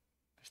 does it?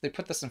 If they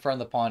put this in front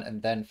of the pawn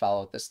and then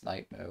follow this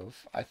knight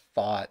move, I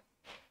thought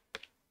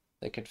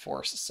they could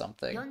force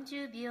something.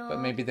 40 But 秒。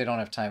 maybe they don't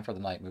have time for the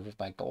knight move if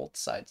my gold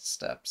side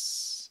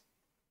steps.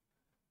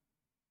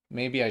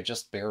 Maybe I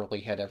just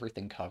barely had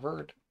everything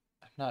covered.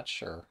 I'm not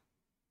sure.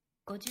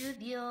 50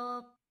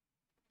秒。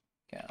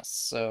 Yeah,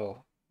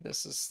 so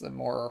this is the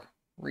more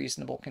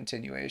reasonable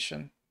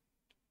continuation.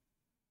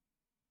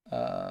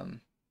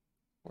 Um,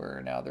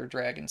 where now their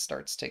dragon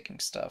starts taking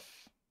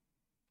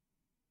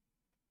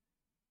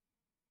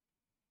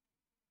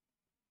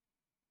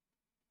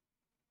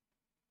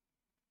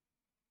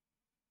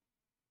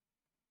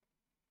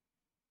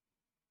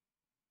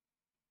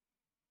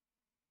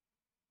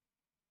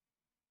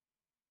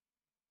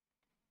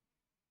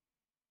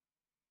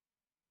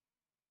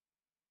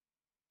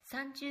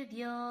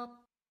秒。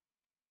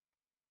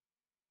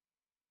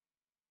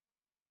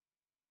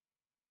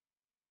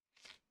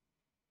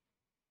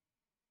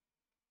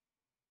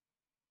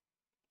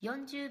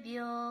40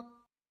秒。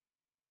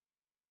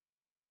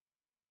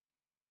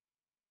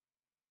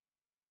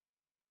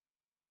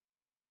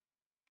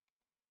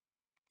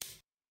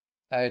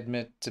I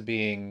admit to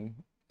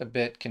being a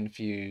bit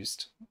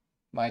confused.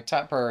 My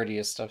top priority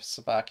is to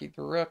Sabaki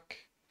the Rook,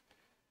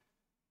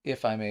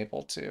 if I'm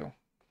able to.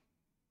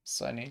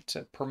 So I need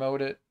to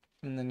promote it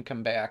and then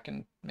come back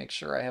and make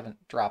sure I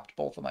haven't dropped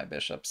both of my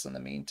bishops in the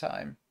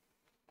meantime.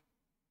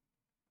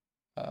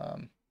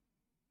 Um,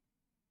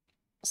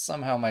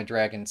 Somehow my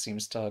dragon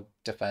seems to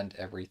defend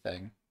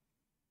everything,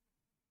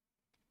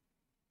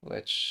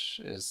 which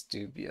is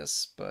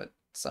dubious, but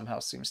somehow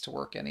seems to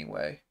work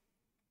anyway.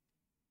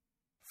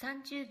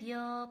 30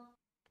秒。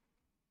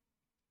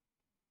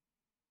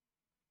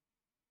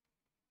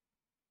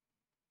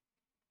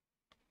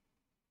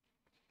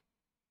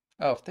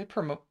Oh, if they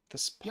promote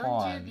this 40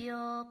 pawn,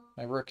 秒。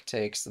my rook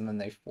takes and then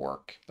they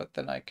fork, but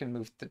then I can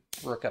move the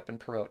rook up and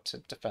promote to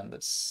defend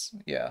this.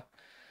 Yeah.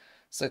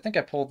 So I think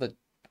I pull the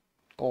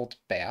gold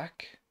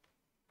back,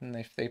 and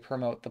if they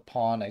promote the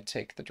pawn, I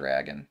take the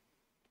dragon.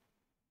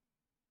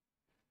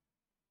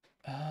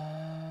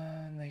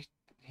 And they,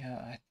 yeah,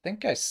 I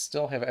think I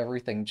still have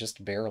everything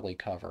just barely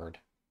covered.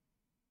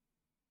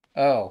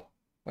 Oh,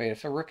 wait,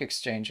 if a rook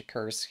exchange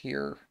occurs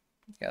here,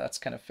 yeah, that's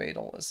kind of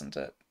fatal, isn't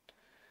it?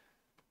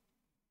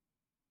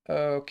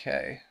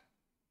 Okay.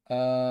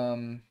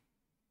 Um,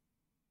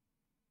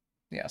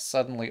 yeah,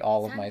 suddenly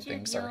all of my 30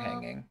 things are 秒。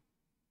hanging.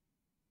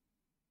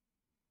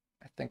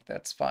 I think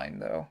that's fine,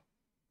 though.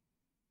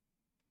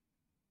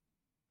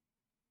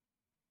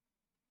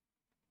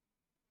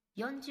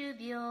 40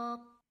秒。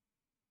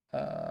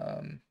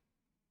Um,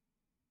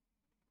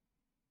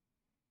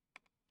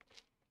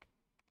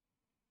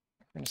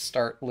 I'm going to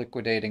start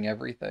liquidating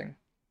everything.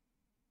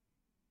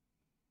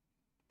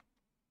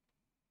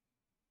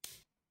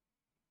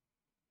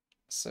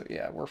 So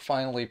yeah, we're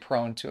finally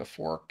prone to a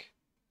fork.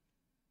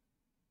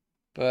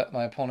 But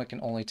my opponent can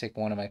only take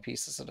one of my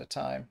pieces at a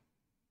time.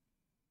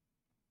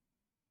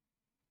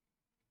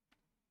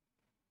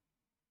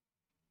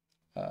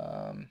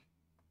 Um,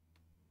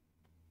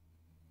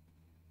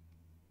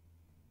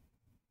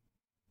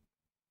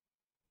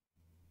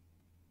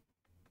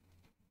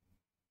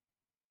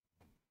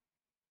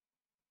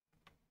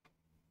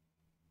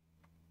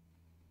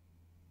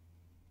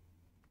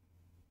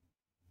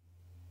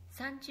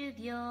 30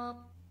秒。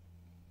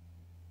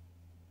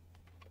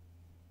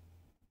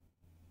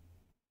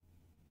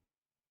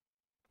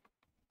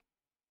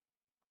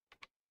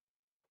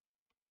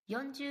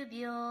40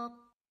秒。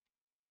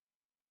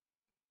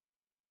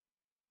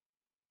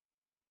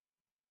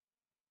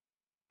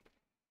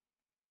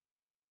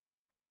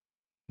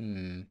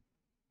hmm.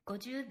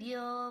 50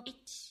秒。1、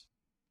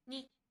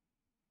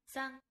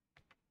2、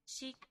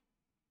3、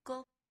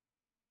4、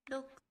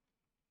5、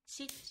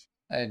6、7。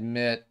I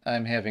admit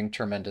I'm having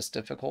tremendous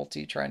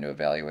difficulty trying to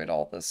evaluate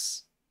all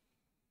this.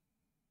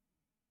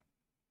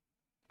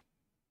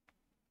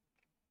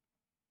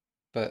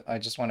 But I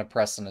just want to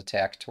press an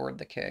attack toward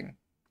the king.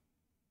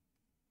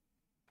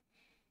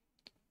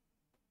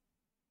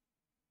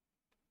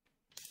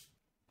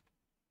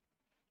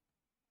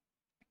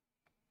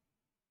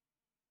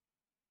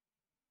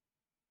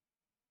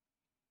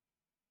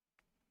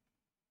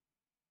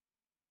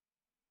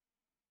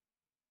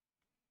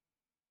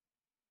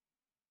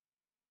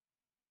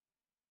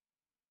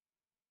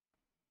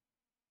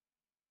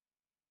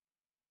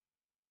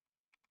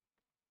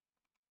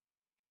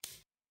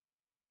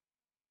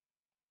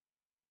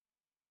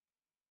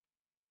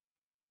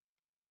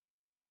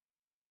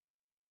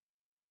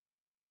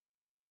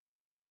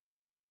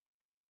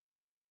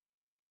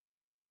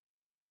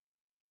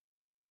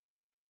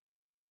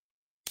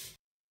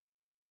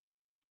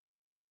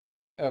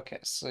 Okay,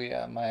 so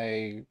yeah,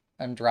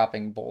 I'm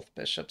dropping both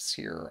bishops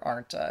here,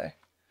 aren't I?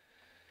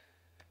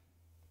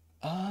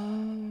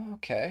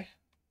 Okay.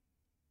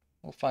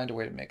 We'll find a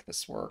way to make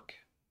this work.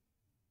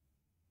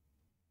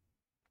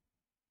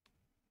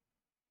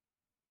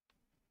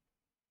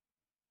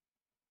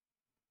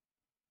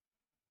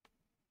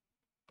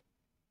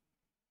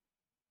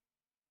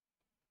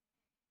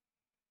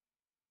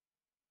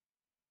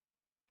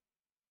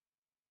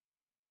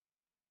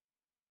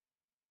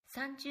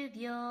 30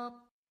秒。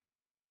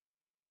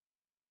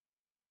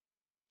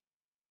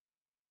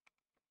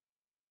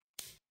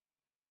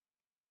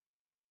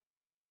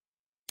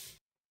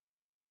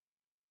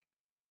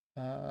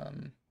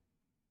Um,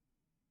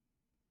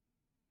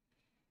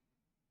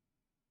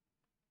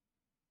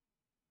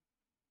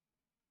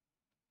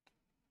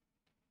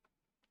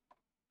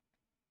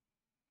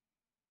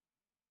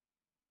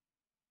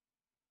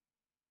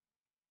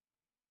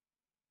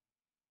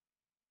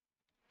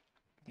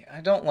 yeah,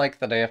 I don't like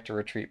that I have to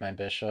retreat my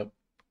bishop.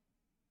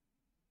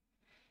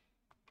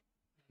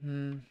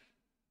 Hmm.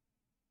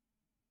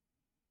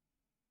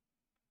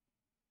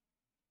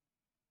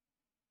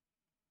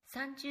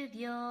 30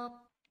秒。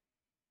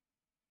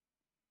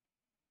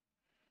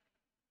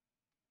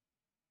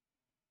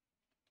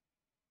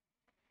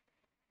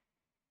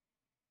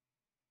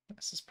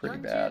This is pretty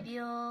 40 bad.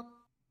 秒。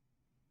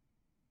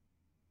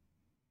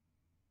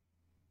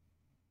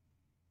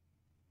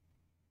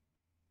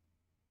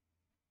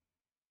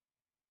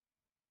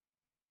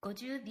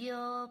50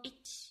秒。1、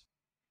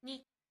2、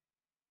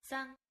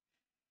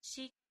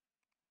3、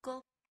4、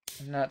5。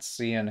I'm not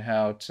seeing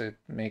how to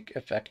make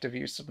effective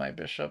use of my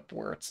bishop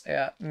where it's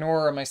at,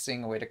 nor am I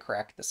seeing a way to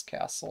crack this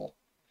castle,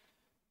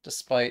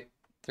 despite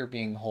there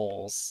being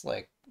holes.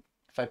 Like,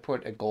 if I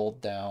put a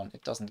gold down,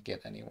 it doesn't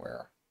get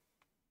anywhere.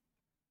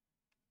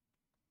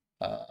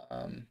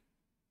 Um,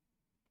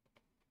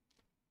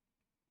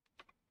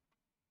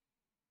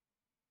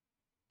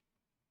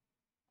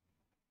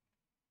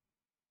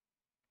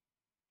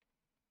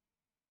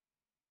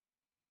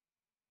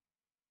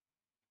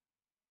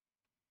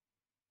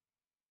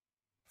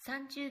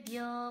 30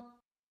秒。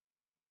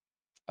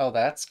oh,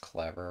 that's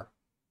clever.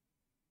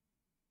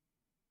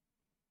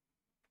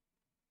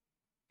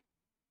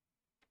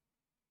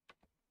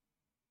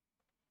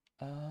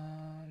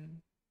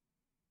 Um,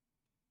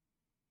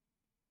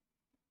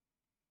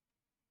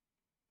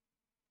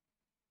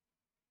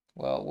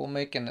 well, we'll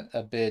make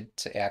a bid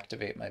to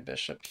activate my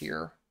bishop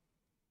here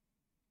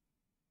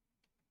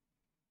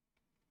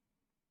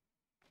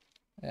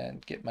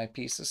and get my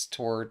pieces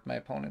toward my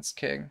opponent's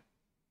king.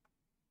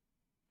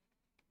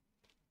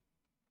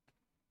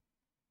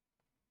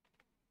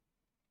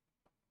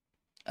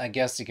 I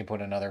guess he can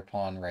put another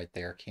pawn right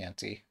there, can't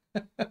he?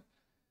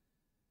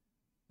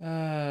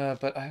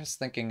 But I was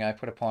thinking I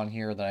put a pawn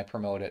here, then I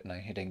promote it, and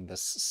I'm hitting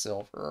this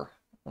silver.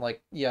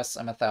 Like, yes,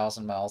 I'm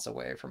 1,000 miles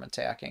away from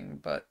attacking,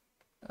 but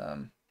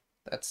um,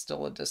 that's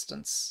still a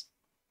distance.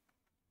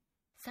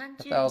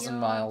 30 1,000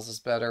 秒。miles is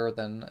better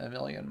than a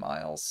million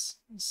miles.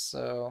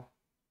 So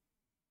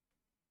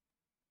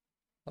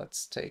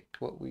let's take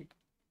a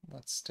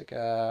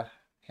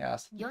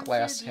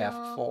glass 40 half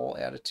秒。full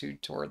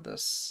attitude toward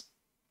this.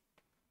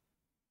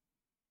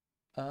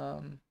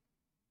 Um,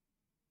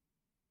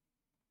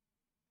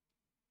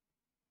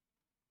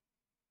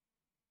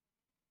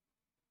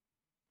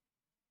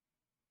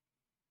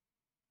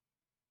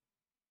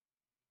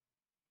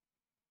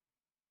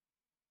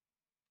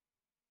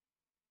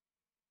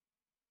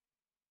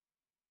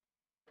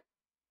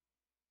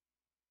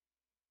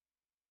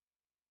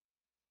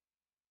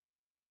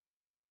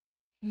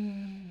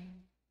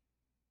 hmm.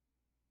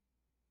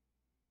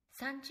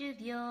 30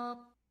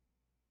秒。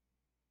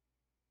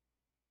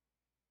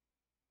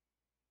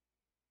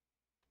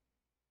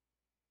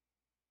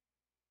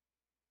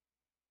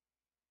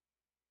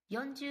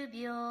40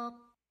秒。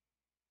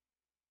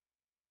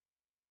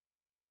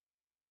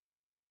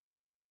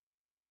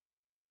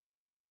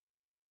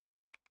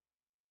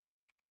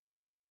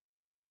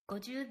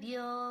50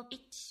秒。1、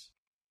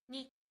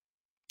2。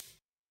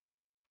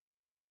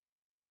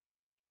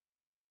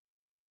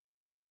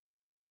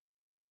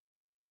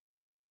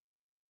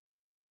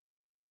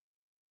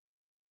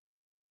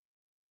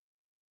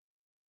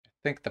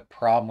I think the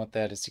problem with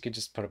that is you could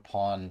just put a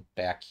pawn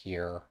back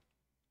here.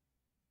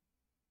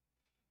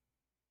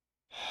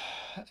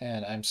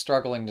 And I'm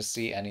struggling to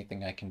see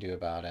anything I can do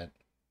about it.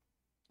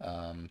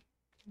 Um,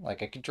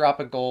 like I could drop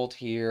a gold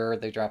here,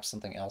 they drop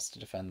something else to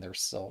defend their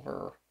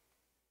silver.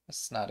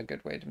 This is not a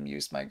good way to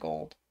use my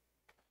gold.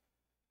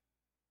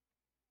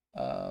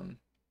 Um,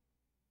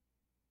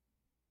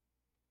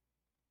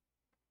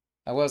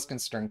 I was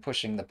considering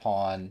pushing the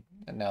pawn,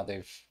 and now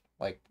they've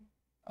like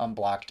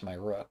unblocked my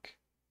rook.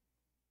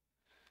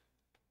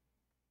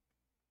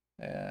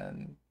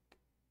 And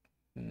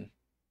hmm.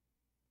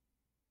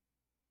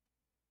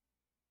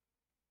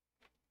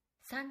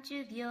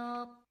 30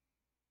秒。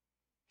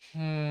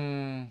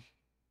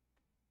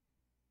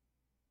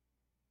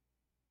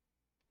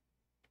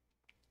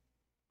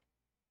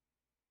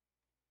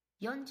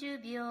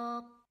Hmm.40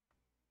秒。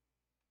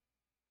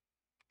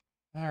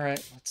All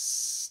right,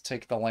 let's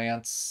take the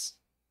lance.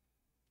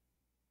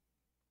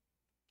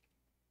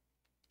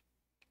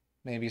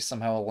 Maybe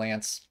somehow a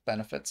lance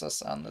benefits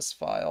us on this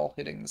file,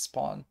 hitting this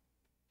pawn.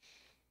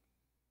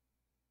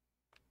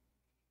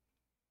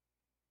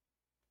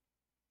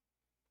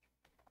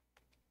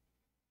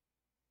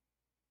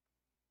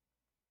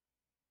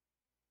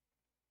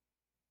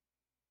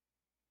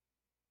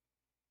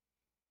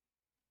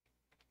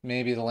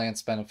 Maybe the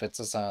lance benefits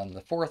us on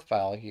the fourth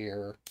file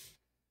here.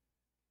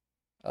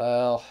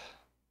 Well,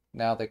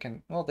 now they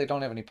can... Well, they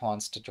don't have any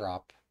pawns to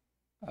drop.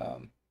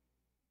 Um,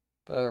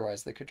 but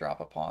otherwise they could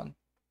drop a pawn.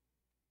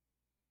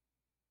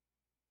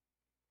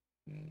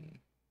 Hmm.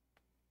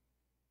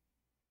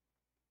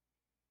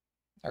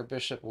 Our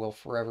bishop will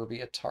forever be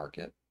a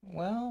target.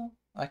 Well,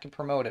 I can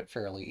promote it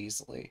fairly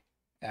easily,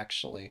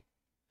 actually.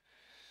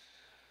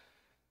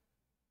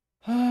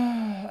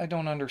 I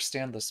don't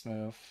understand this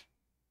move.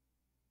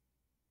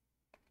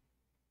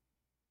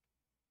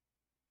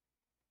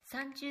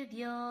 30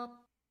秒。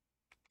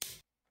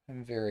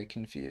I'm very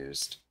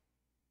confused.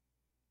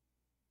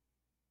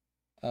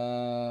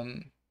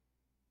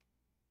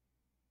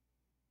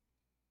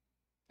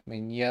 I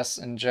mean, yes,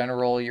 in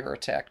general, your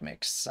attack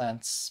makes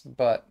sense,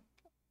 but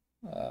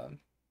um,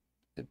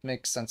 it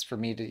makes sense for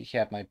me to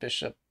have my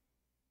bishop.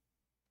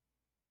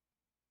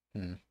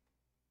 Hmm.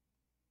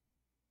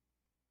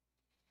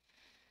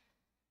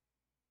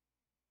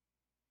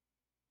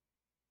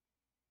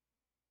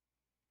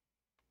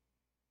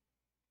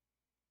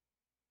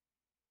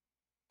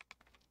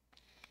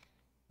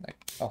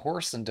 A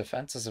horse in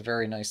defense is a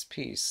very nice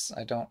piece.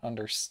 I don't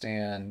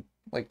understand.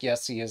 Like,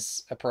 yes, he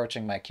is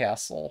approaching my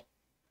castle,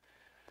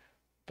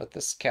 but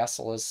this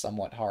castle is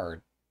somewhat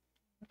hard.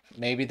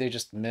 Maybe they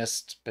just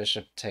missed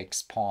bishop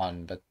takes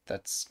pawn, but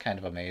that's kind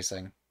of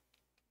amazing.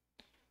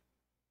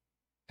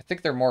 I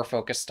think they're more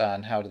focused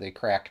on how do they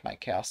crack my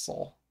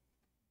castle.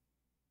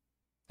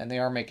 And they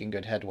are making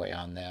good headway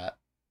on that.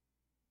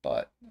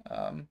 But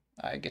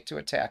I get to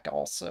attack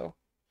also.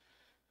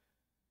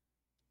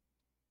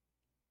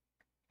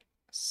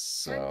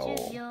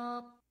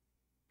 So,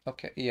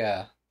 okay,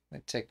 yeah, they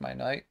take my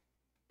knight.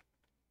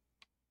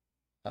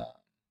 Uh,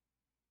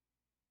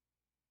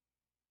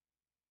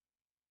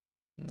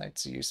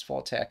 Knight's a useful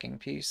attacking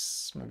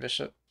piece. My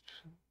bishop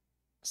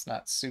is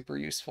not super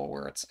useful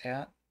where it's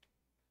at.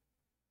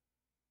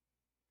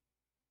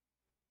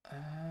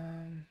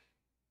 Um,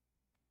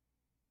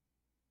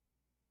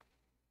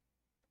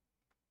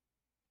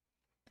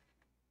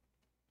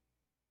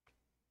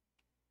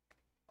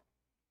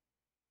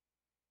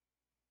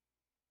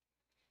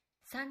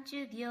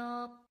 30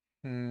秒。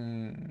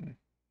hmm.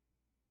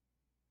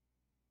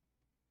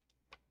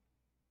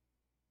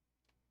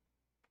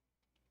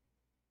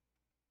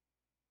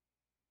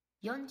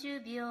 40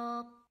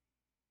秒。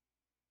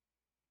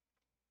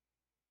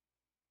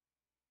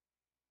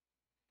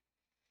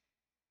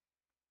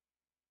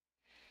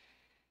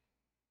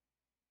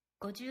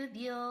50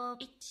秒。1、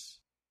2、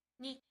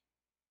3、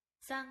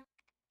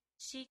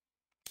4。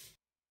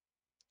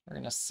We're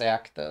gonna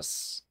sack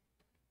this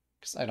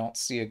because I don't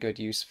see a good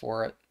use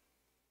for it.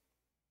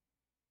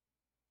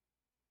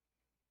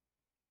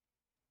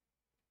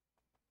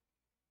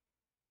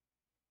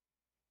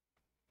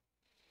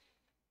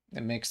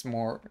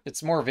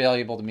 It's more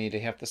valuable to me to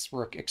have this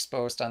rook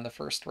exposed on the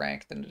first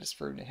rank than it is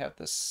for to have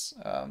this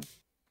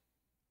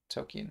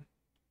token.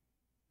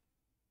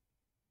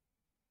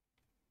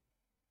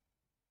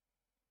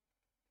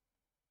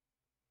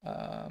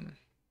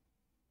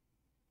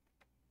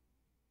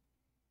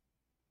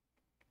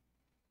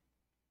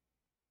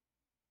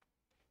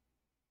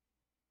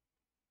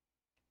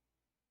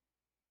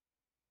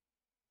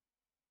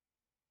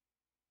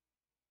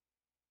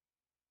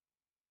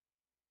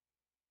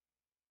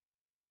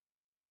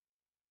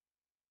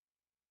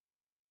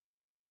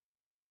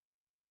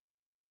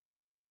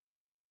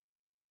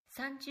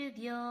 Um,30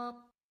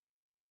秒。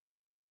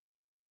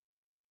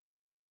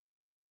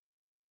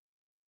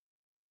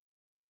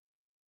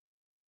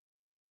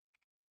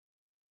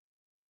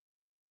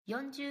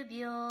40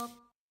秒。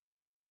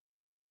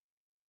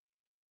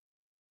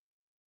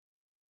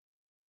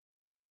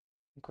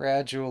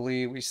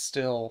Gradually, we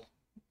still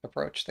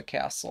approach the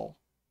castle.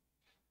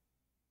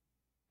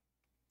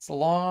 It's a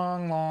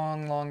long,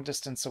 long, long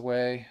distance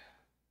away,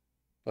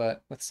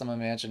 but with some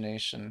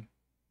imagination,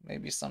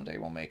 maybe someday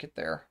we'll make it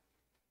there.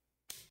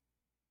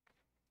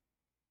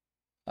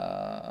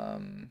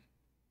 Um,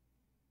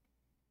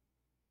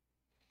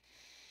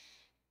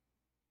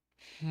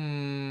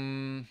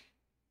 hmm.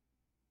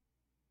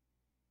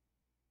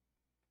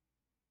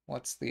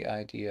 What's the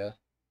idea?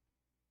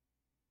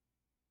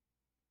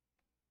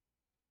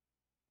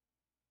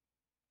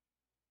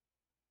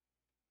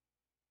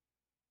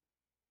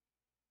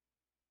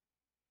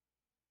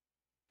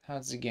 How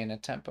does he gain a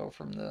tempo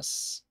from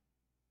this?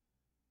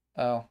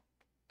 Oh,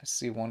 I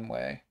see one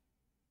way.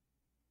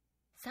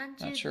 Not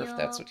 30 sure if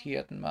that's秒。what he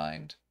had in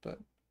mind, but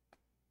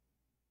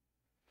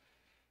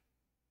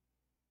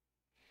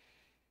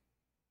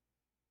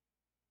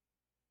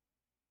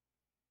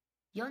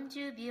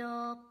 40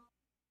秒。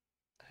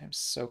I'm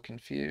so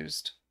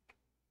confused.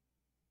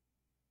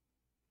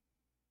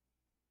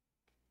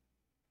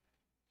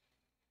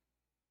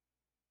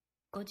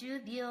 50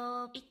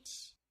秒。1、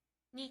2、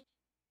3、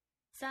4、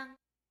5、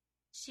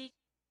6。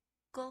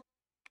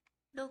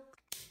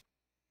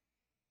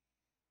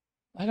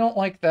I don't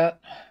like that.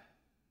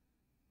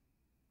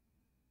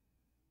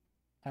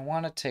 I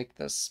want to take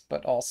this,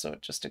 but also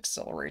it just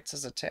accelerates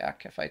his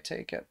attack if I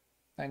take it.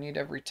 I need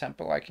every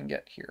tempo I can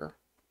get here.30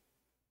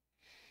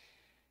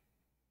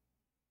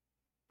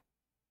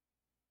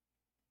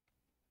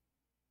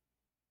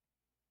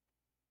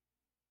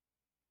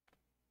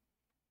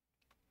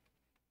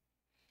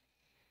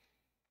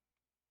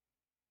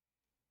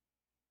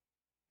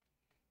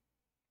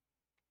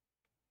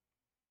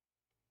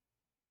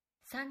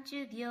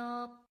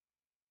秒。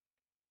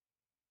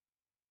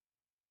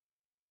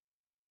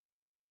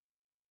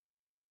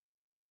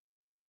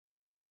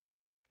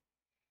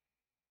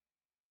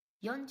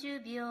40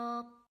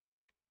秒。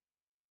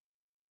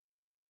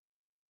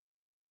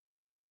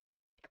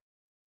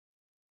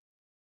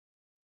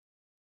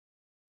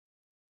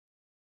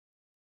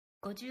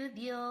50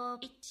秒。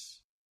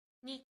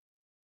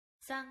1、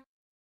2、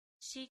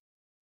3、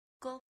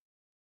4、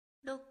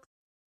5、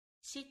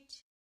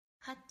6、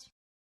7、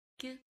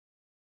8、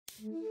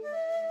9。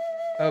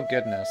Oh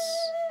goodness.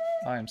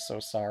 I'm so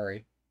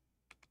sorry.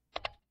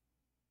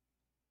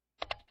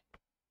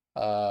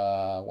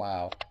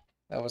 Wow.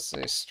 That was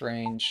a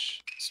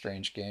strange,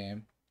 strange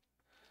game.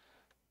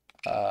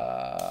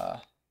 Uh,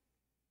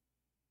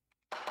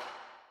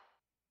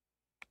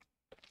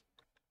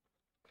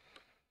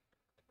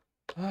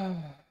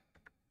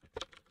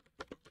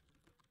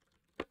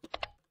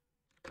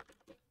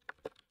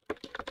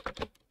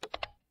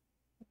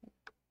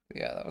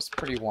 Yeah, that was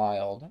pretty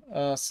wild.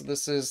 So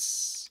this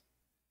is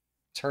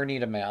Tourney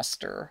to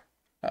Master.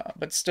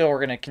 But still, we're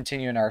going to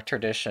continue in our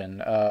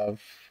tradition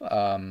of,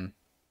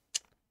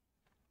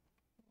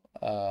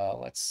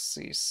 let's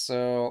see.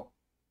 So,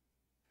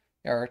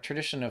 our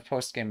tradition of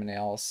post-game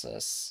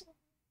analysis.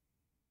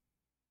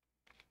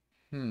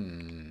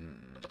 Hmm.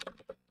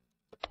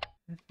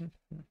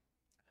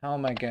 How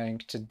am I going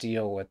to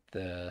deal with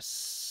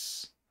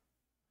this?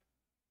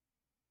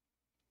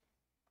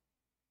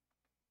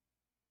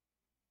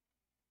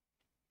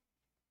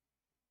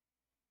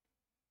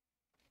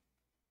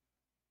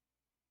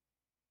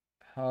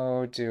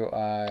 How do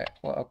I...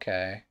 Well,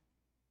 okay.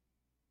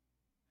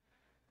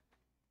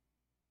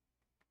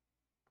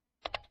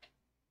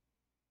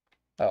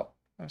 Oh,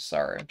 I'm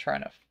sorry. I'm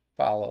trying to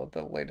follow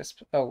the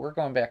latest... Oh, we're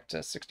going back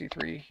to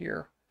 63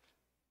 here.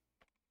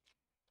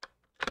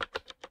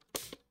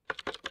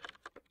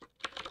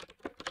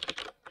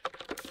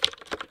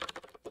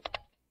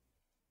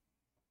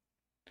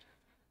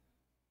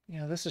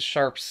 Yeah, this is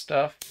sharp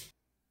stuff.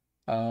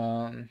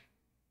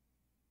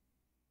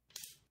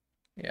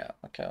 Yeah,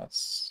 okay,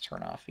 let's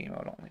turn off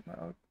emote only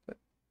mode. But...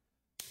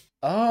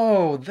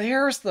 Oh,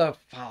 there's the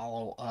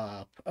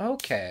follow-up.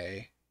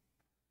 Okay.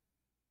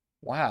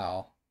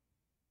 Wow.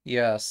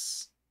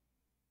 Yes.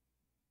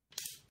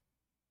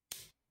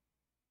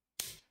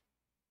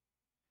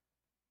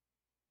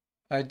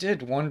 I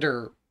did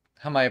wonder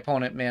how my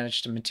opponent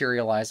managed to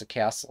materialize a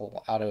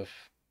castle out of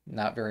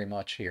not very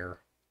much here.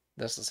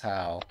 This is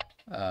how.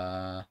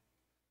 Uh,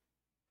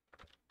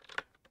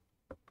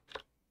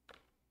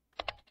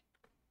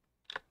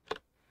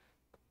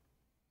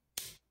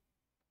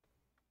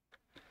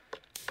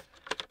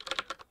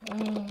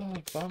 oh,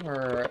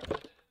 bummer.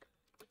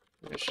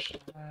 Wish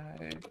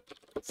I'd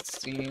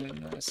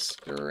seen this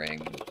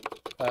during.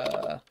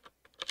 Uh,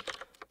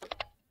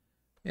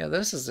 yeah,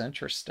 this is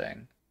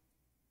interesting.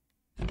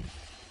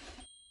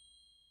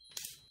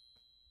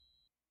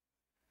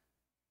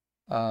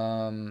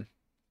 Um,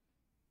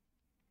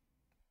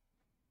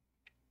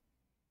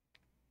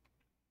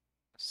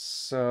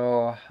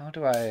 so how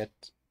do I?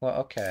 Well,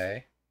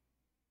 okay.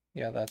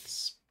 Yeah,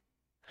 that's.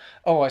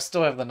 Oh, I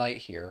still have the knight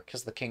here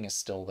because the king is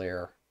still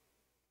there.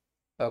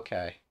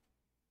 Okay.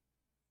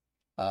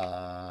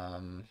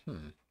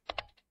 Hmm.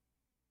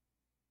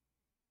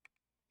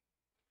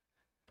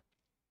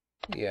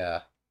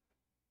 Yeah.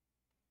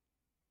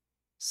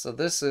 So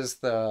this is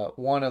the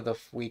one of the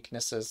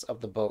weaknesses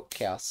of the boat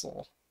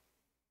castle.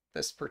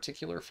 This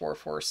particular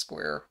 4-4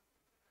 square.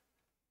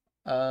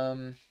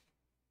 Um,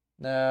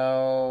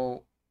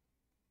 now,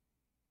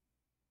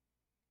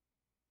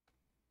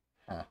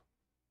 huh?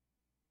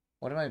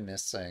 What am I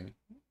missing?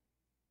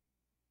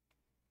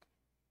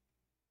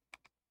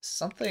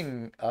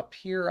 Something up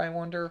here, I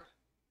wonder.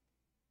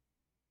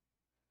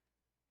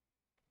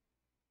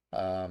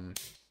 Um,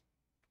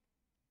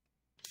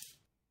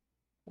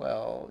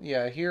 well,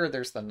 yeah, here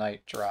there's the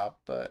night drop,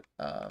 but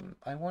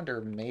I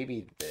wonder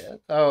maybe this.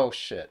 Oh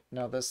shit!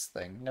 No, this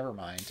thing. Never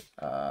mind.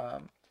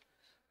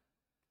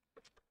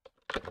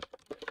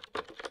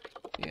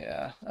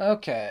 Yeah.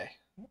 Okay.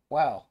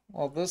 Wow.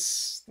 Well,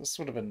 this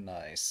would have been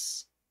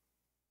nice.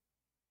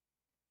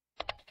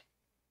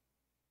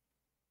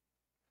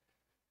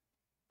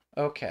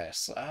 Okay,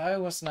 so I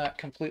was not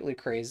completely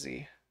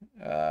crazy.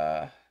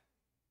 Uh,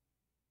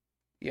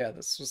 yeah,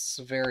 this was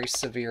a very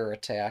severe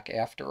attack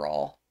after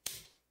all.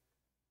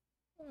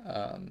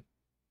 Um,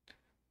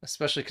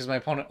 especially because my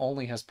opponent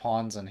only has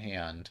pawns in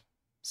hand.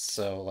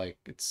 So, like,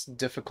 it's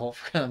difficult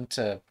for him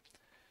to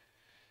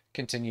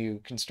continue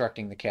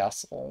constructing the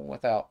castle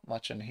without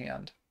much in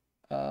hand.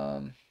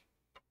 Um,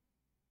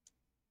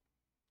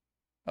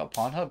 oh,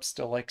 Pawn Hub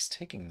still likes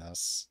taking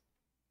this.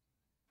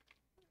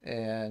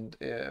 And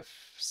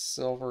if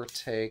silver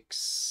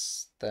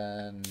takes,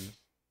 then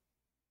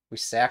we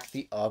sack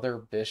the other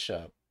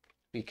bishop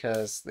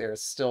because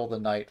there's still the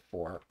knight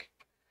fork.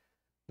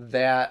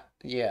 That,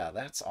 yeah,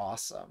 that's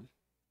awesome.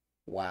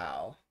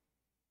 Wow.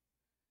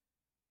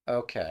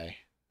 Okay.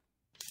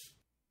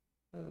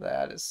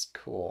 That is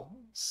cool.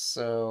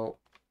 So,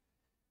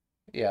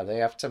 yeah, they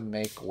have to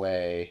make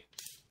way.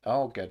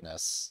 Oh,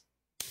 goodness.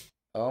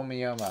 Oh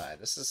me, oh my.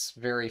 This is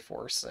very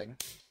forcing.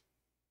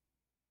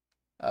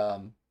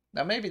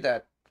 Now maybe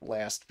that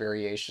last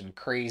variation,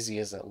 crazy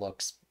as it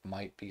looks,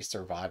 might be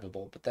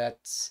survivable, but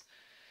that's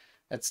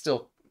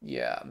still,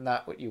 yeah,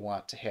 not what you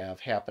want to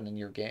have happen in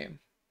your game.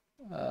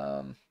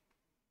 Um,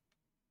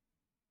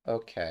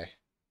 okay.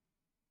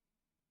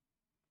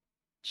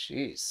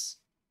 Jeez.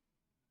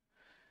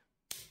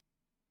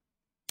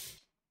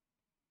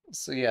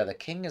 So yeah, the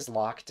king is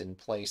locked in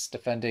place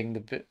defending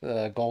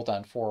the gold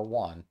on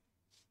 4-1.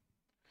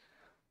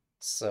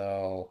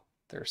 So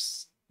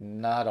there's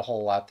not a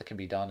whole lot that can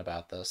be done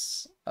about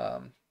this.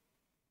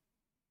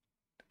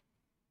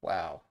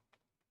 Wow.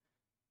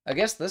 I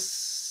guess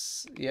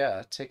this,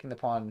 yeah, taking the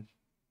pawn.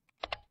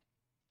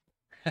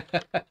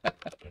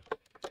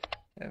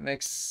 It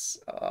makes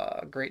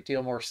a great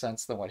deal more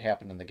sense than what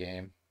happened in the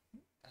game.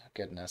 Oh,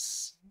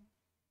 goodness.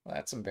 Well,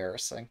 that's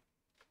embarrassing.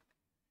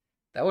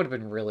 That would have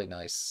been really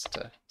nice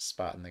to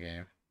spot in the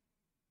game.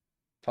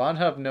 Pawn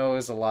Hub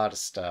knows a lot of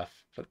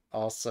stuff, but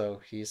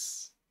also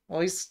he's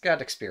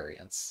got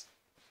experience.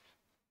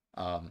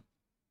 Um,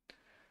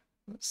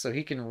 so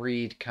he can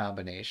read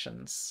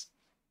combinations.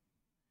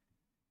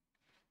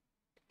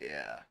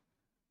 Yeah,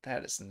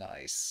 that is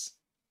nice.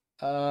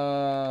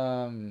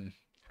 Um,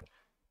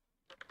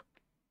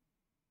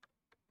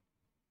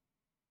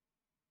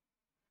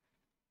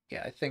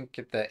 yeah, I think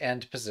at the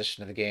end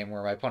position of the game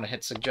where my opponent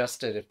had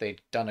suggested if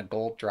they'd done a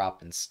gold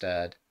drop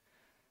instead,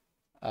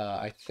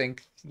 I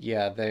think,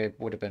 yeah, they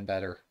would have been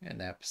better in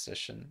that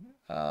position.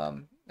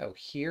 Oh,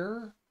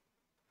 here?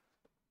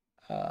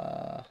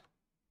 Uh,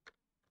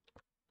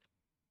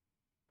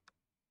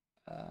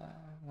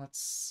 let's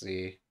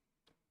see.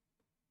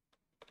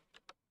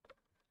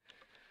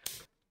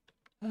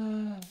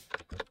 Uh,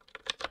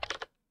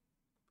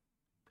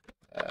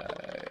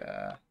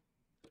 yeah.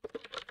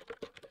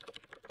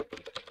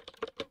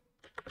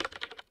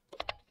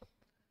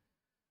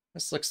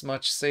 This looks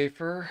much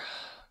safer.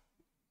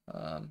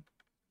 Um,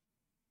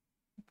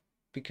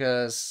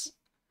 because,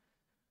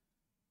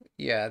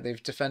 yeah,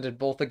 they've defended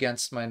both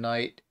against my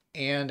knight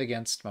and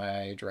against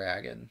my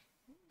dragon.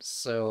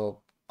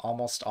 So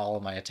almost all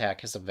of my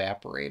attack has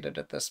evaporated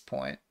at this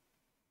point.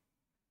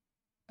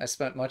 I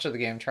spent much of the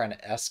game trying to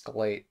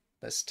escalate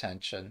this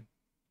tension.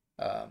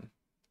 Um,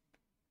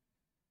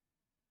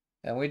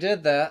 and we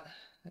did that,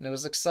 and it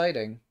was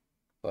exciting.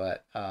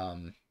 But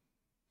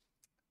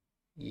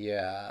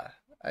yeah,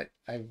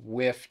 I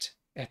whiffed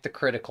at the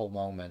critical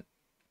moment.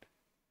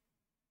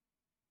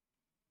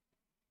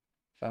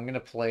 If I'm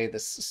gonna play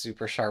this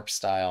super sharp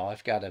style,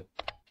 I've got to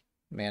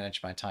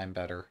manage my time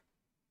better.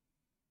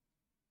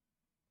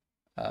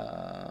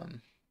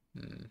 Um,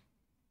 hmm.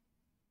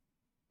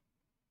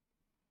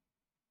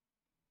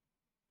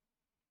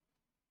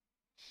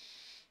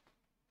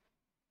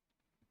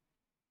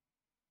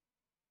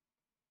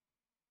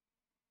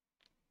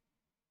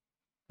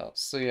 Oh,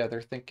 so yeah,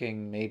 they're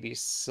thinking maybe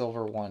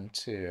silver one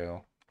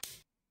too.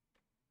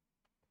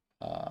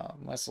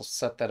 Might as well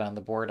set that on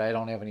the board. I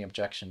don't have any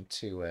objection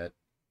to it.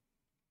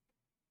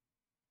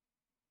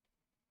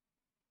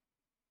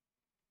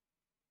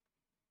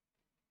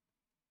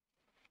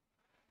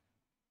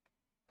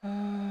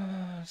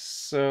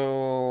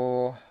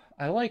 So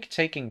I like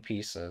taking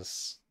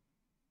pieces.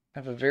 I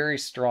have a very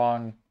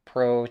strong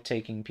pro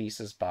taking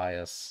pieces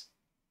bias,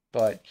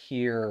 but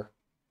here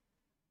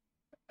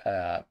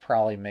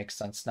probably makes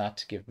sense not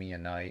to give me a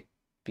knight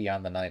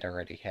beyond the knight I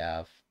already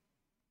have.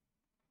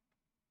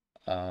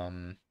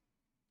 Um,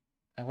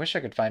 I wish I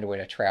could find a way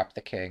to trap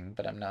the king,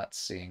 but I'm not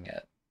seeing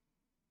it.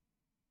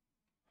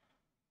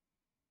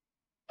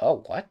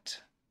 Oh,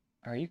 what?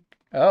 Are you?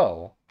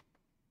 Oh,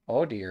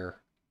 oh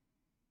dear.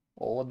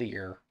 Oh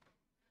dear.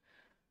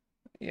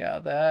 Yeah,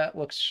 that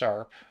looks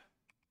sharp.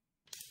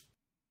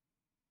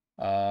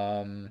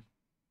 Um,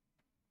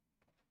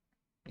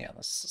 yeah,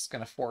 this is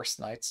gonna force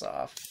knights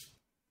off.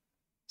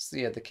 So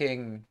yeah, the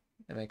king,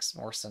 it makes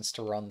more sense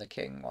to run the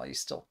king while you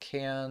still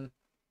can.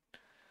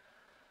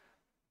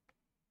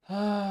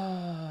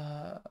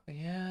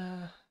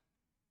 Yeah.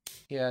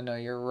 Yeah, no,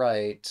 you're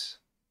right.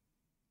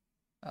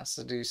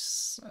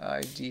 Asadis'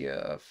 idea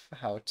of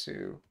how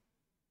to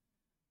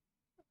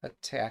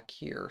attack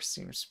here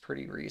seems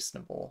pretty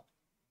reasonable.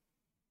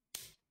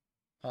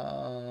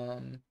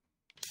 Um,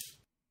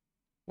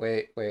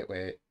 wait.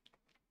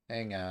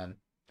 Hang on.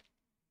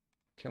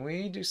 Can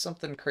we do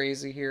something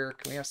crazy here?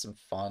 Can we have some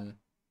fun?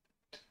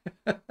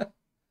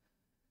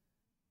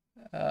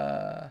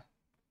 Uh,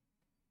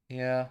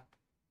 yeah.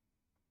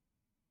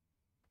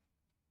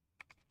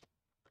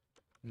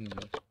 Hmm.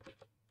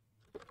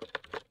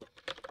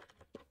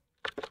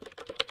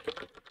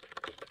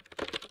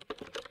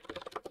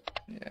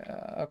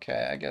 Yeah,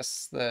 okay, I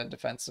guess the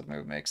defensive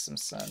move makes some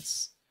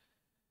sense.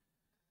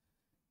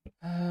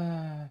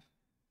 Uh,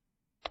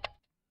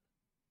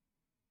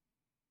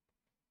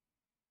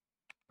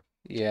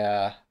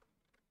 yeah.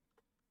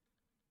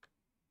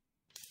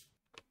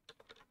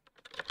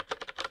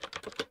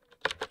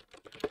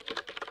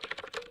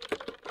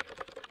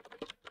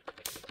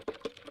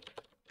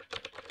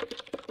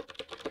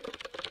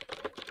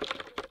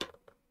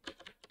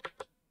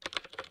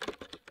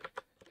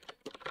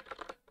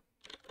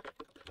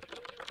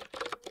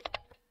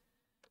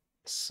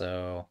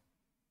 So,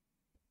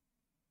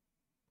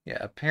 yeah,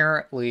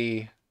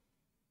 apparently,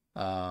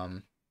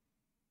 um,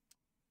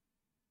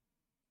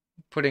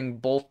 putting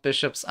both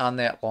bishops on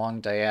that long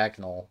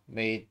diagonal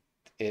made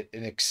it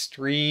an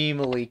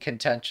extremely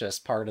contentious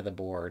part of the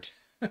board.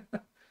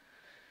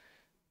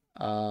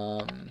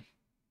 Um,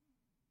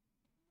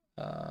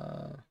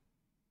 uh,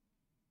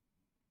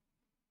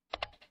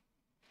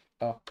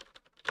 oh,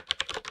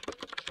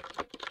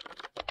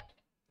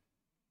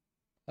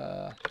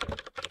 uh,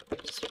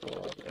 just for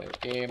the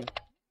game.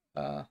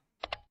 Uh,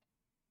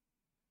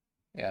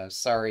 yeah,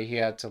 sorry, he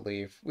had to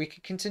leave. We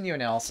could continue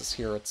analysis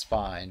here, it's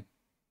fine.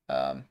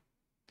 Um,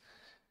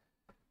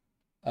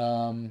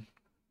 Um,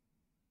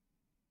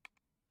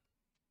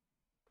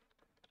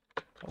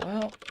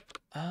 well,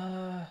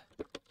 uh,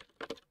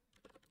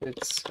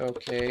 it's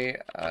okay.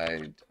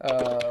 I'd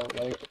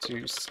like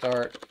to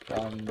start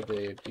from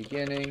the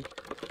beginning.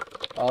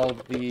 All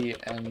the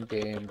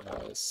endgame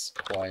was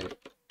quite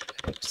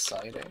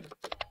exciting.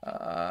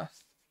 Uh,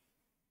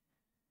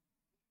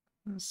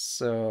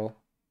 so,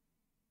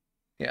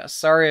 yeah,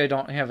 sorry I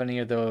don't have any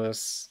of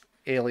those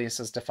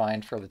aliases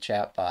defined for the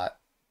chatbot.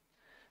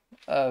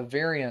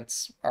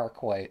 Variants are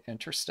quite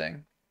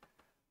interesting.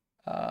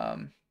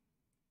 Um,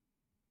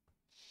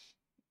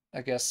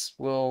 I guess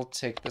we'll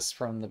take this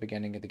from the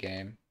beginning of the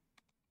game.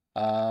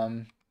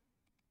 Um,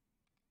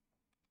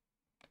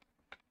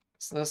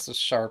 so this is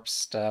sharp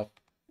stuff.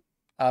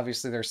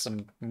 Obviously, there's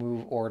some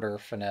move order,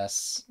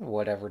 finesse,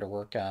 whatever to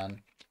work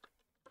on.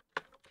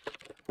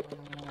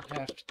 I'll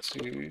have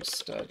to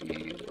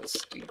study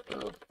this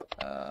deeper.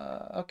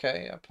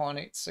 Okay, a pawn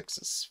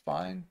 8-6 is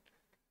fine.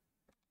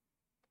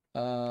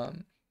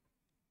 Um,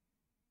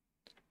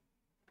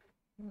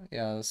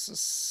 yeah, this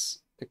is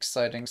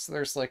exciting. So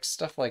there's like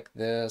stuff like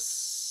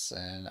this,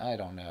 and I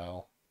don't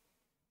know.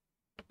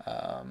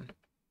 Um,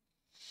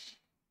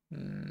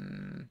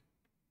 hmm,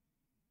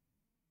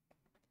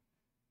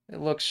 it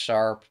looks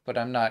sharp, but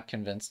I'm not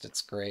convinced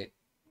it's great.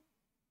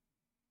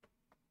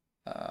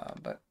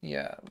 But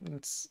yeah,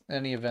 it's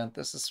any event,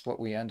 this is what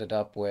we ended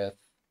up with.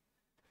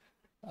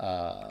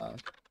 Uh,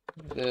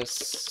 this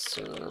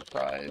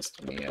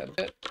surprised me a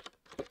bit,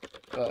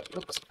 but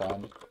looks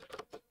fun.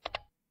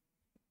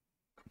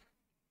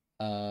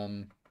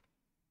 Um,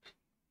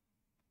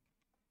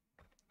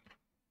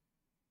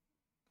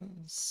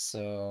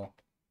 so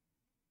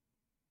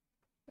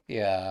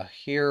yeah,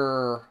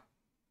 here,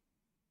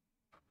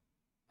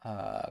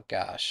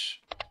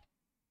 gosh,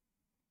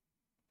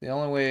 the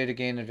only way to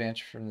gain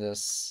advantage from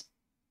this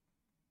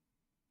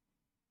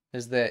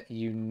is that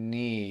you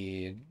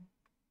need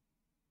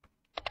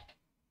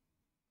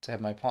to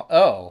have my pawn.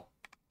 Oh,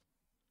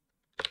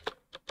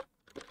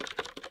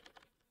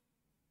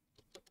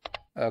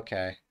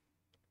 okay.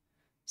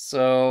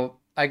 So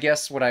I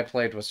guess what I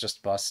played was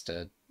just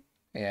busted,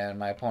 and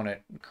my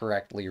opponent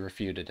correctly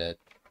refuted it.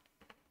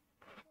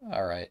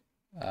 All right.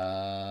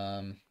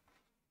 Um,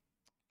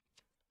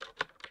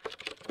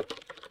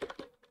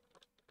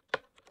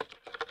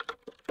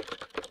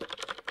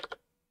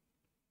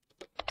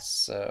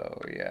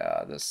 so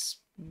yeah, this,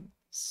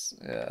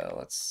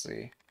 let's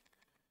see.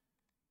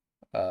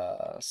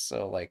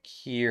 So like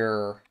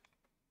here,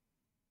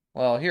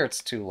 well, here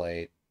it's too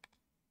late.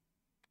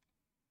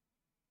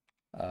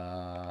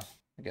 I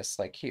guess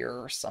like here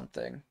or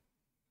something.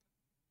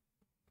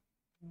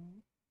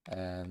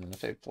 And then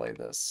if they play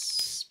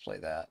this, play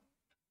that.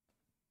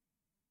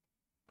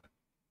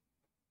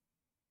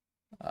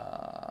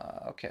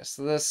 Okay,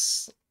 so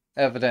this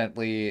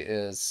evidently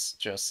is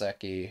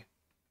Joseki.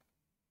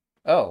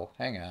 Oh,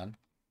 hang on.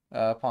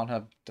 Pawn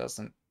Hub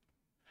doesn't.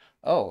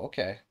 Oh,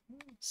 okay.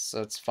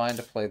 So it's fine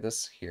to play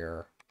this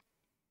here.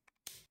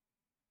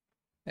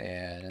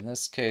 And in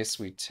this case,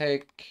 we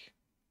take.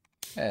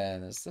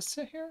 And is this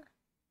it here?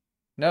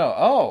 No.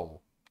 Oh!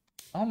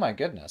 Oh my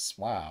goodness.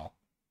 Wow.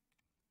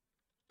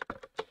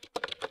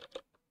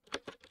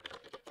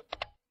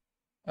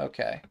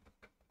 Okay.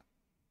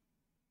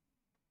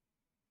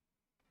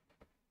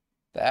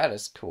 That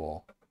is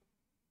cool.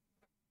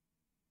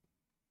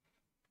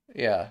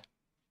 Yeah.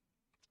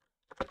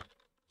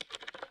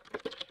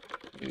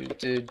 You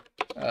did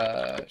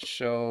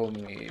show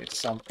me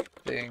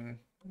something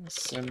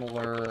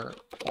similar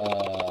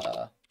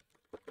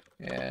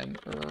an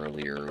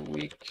earlier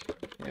week,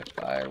 if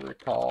I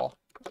recall.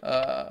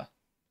 Yeah,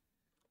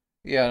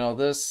 no,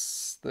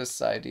 this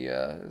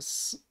idea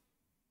is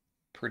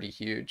pretty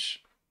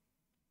huge.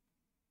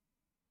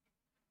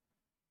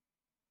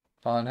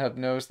 Pawn Hub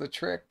knows the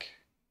trick.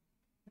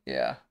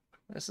 Yeah,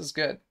 this is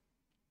good.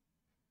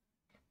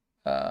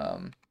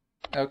 Um,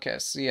 okay,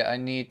 so yeah, I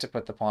need to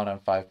put the pawn on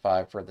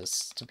 5-5 for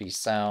this to be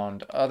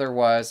sound.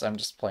 Otherwise, I'm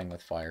just playing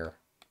with fire.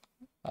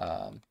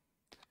 Um,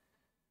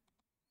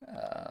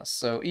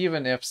 so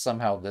even if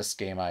somehow this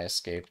game I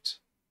escaped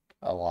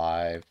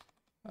alive,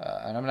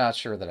 and I'm not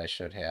sure that I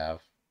should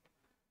have,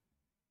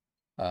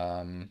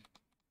 um,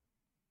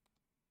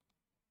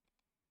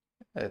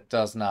 it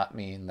does not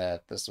mean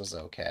that this was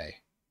okay.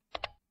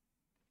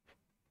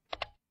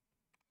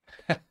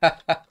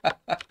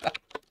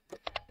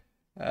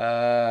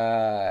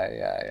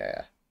 Yeah,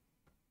 yeah.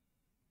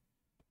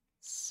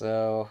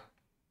 So,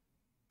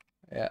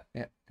 yeah,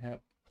 yeah, yeah.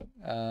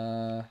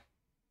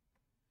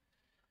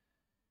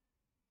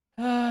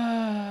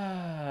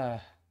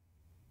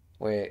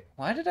 Wait,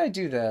 why did I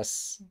do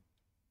this?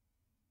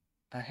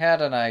 I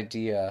had an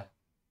idea.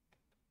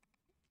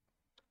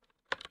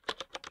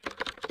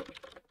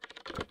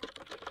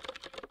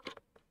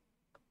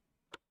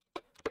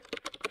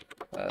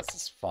 This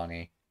is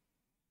funny.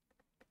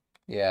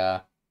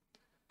 Yeah.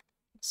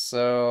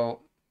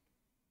 So,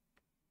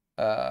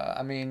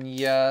 I mean,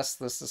 yes,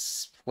 this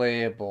is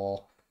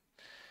playable.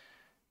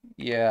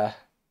 Yeah.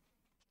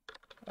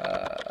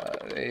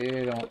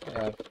 They don't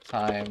have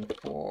time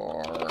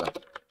for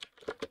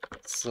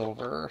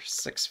silver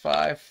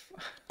 6-5.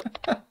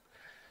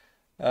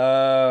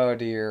 Oh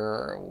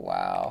dear,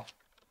 wow.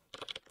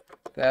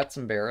 That's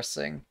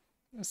embarrassing.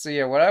 So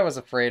yeah, what I was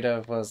afraid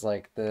of was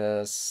like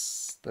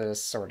this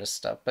sort of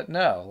stuff. But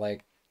no,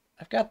 like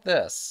I've got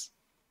this.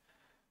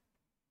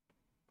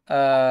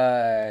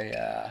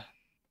 Yeah.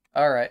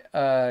 All right.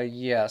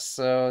 Yeah,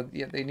 so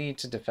yeah, they need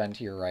to defend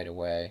here right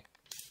away.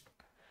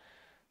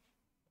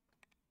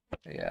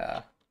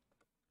 Yeah.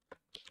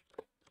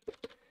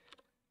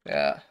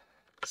 Yeah.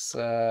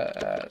 So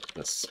at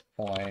this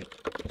point,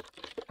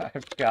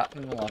 I've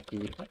gotten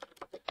lucky.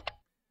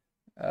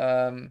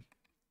 Um,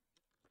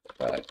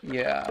 but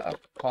yeah,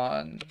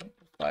 pawn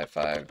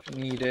 5-5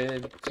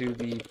 needed to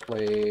be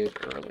played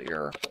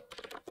earlier.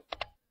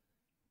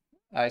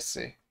 I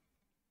see.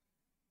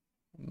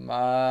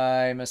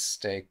 My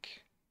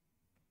mistake.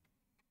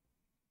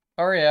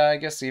 Or yeah, I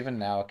guess even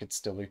now it could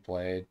still be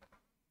played.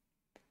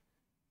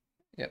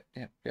 Yep,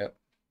 yep, yep.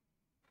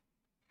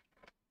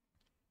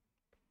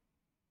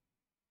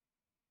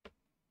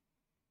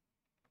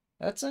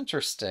 That's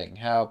interesting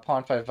how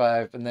pawn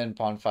 5-5 and then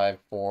pawn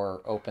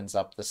 5-4 opens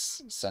up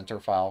this center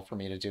file for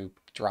me to do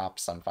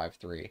drops on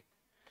 5-3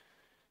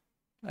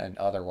 and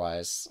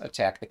otherwise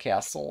attack the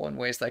castle in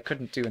ways that I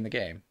couldn't do in the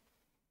game.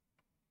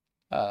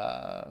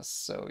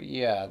 So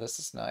yeah, this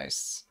is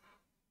nice.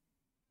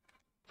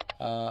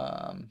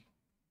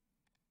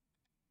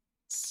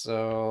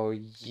 So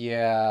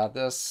yeah,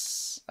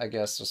 this I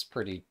guess was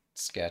pretty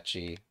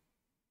sketchy.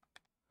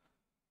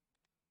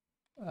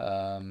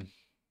 Um,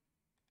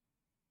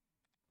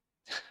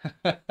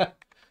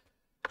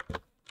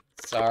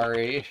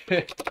 sorry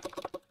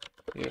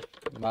if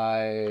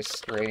my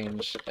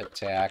strange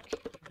attack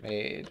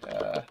made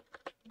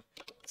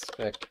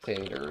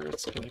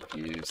spectators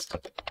confused.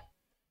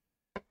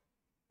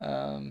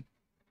 Um,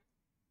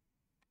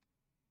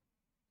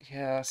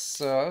 yeah,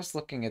 so I was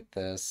looking at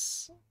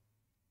this,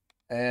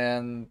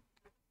 and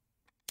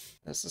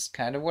this is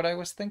kind of what I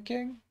was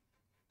thinking.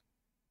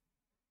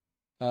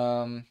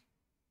 Um,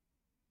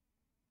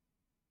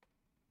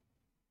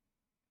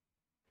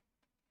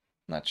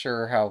 not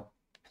sure how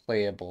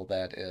playable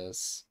that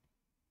is.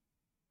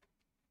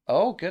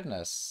 Oh,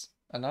 goodness.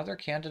 Another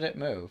candidate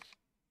move.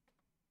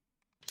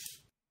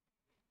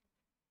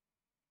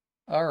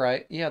 All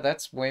right. Yeah,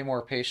 that's way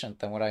more patient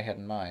than what I had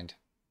in mind.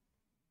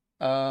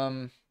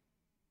 Um,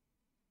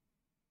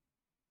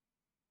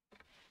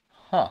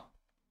 huh.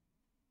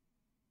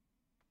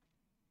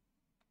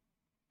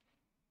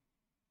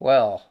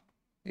 Well,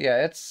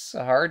 yeah, it's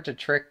hard to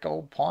trick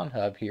old Pawn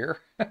Hub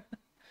here.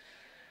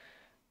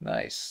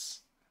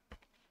 Nice.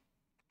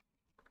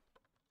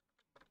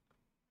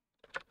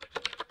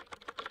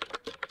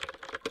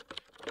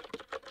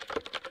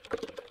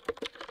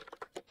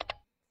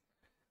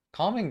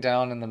 Calming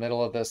down in the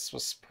middle of this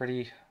was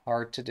pretty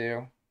hard to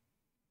do.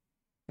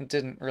 It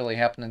didn't really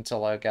happen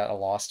until I got a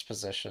lost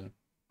position.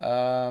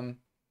 Um,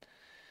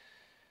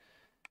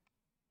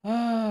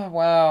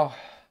 wow.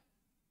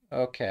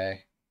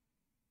 Okay.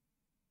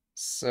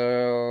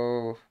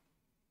 So,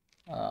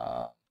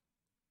 uh,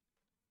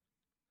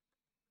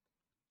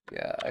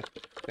 yeah, I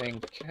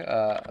think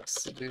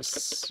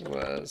Seduce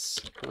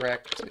was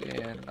correct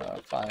in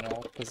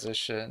final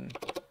position.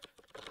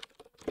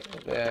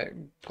 That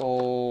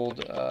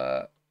gold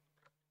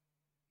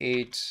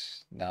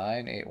 8-9,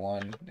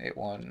 8-1,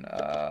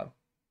 8-1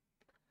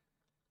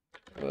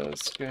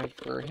 was good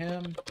for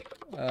him.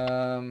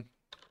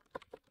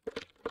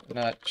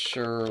 Not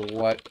sure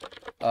what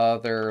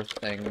other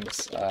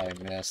things I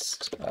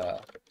missed.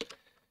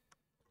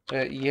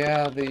 But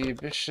yeah, the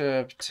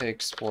bishop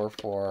takes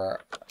 4-4.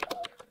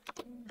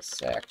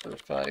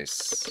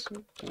 Sacrifice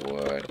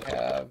would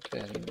have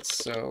been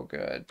so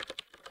good.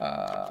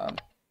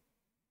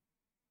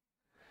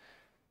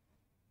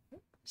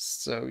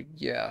 So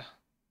yeah,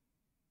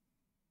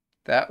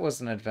 that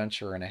was an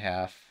adventure and a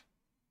half.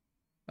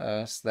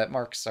 So that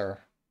marks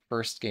our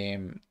first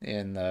game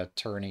in the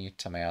Tourney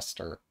to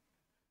Master.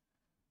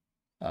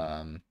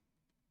 Um,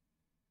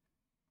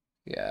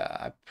 yeah,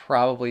 I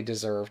probably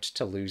deserved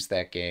to lose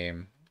that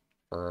game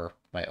for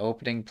my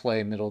opening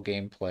play, middle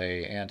game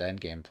play, and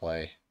end game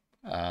play.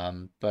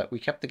 But we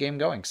kept the game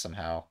going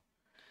somehow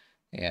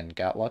and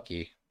got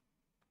lucky.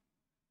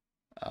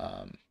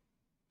 Um,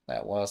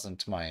 that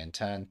wasn't my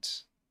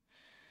intent,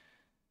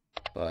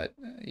 but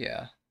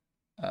yeah.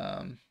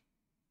 Um,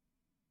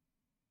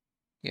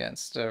 yeah,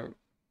 instead,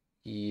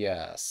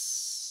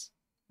 yes,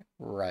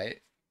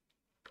 right.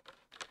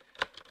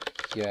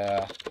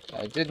 Yeah,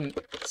 I didn't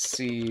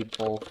see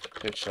both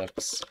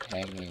bishops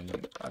hanging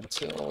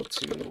until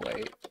too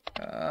late.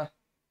 I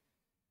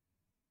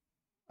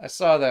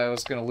saw that I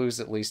was going to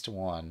lose at least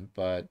one,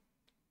 but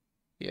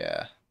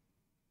yeah.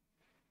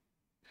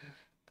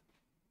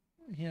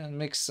 Yeah, it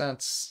makes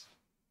sense.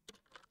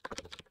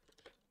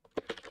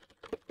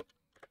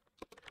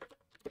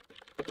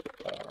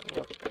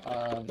 Rook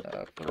on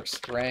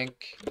first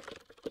rank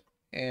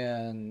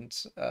and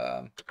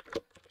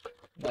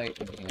knight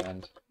in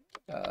hand.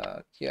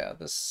 yeah,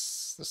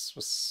 this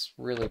was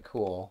really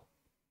cool.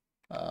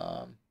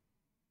 Um,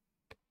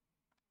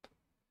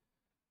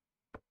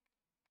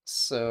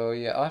 so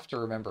yeah, I'll have to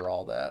remember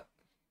all that.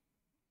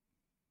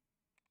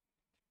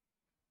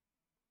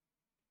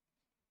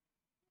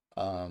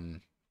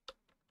 Um,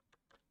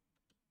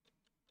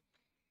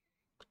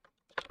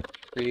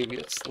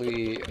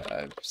 Previously,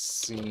 I've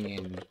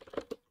seen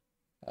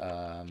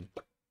um,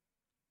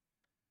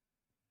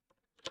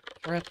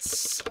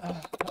 threats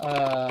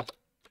on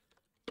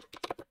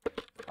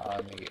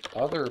the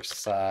other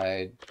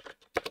side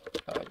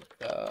of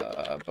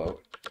the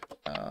boat.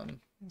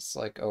 It's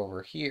like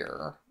over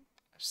here.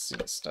 I've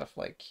seen stuff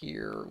like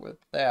here with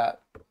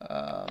that.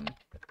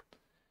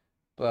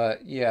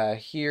 But yeah,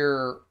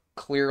 here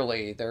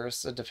clearly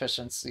there's a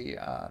deficiency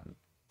on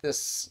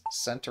this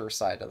center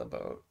side of the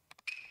boat.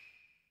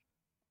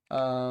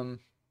 Um,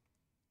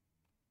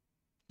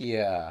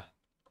 yeah.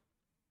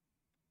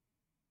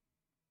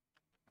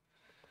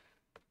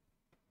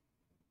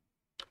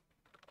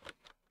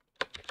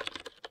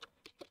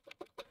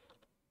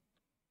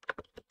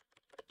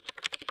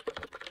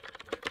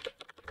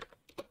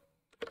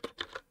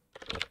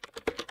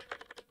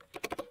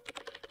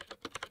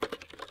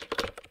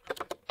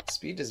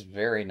 Speed is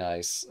very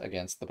nice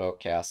against the boat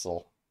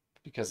castle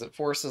because it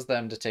forces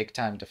them to take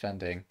time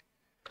defending.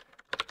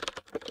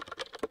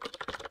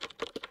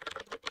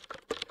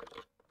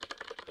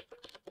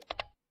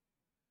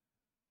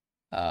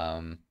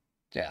 Um,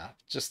 yeah,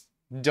 just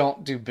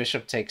don't do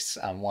bishop takes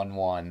on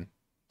 1-1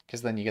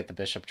 because then you get the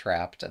bishop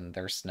trapped and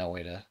there's no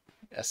way to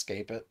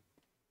escape it.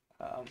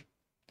 Um,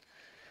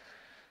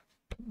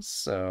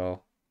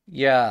 so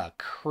yeah,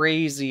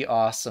 crazy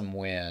awesome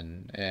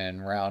win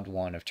in round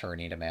 1 of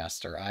Tourney to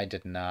Master. I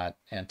did not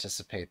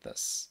anticipate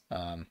this.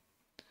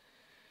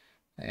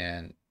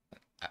 And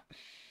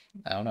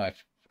I don't know, I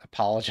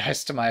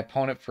apologize to my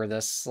opponent for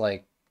this.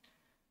 Like,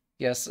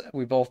 yes,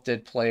 we both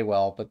did play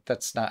well, but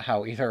that's not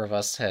how either of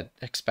us had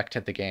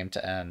expected the game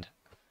to end.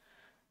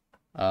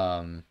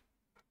 Um,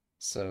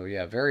 so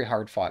yeah, very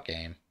hard fought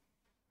game.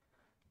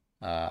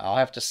 I'll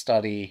have to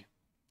study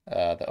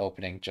the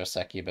opening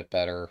Joseki a bit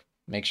better.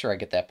 Make sure I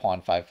get that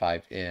pawn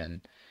 5-5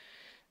 in,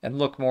 and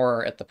look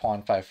more at the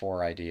pawn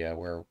 5-4 idea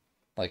where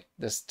like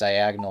this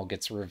diagonal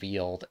gets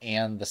revealed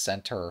and the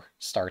center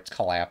starts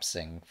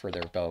collapsing for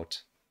their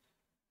boat.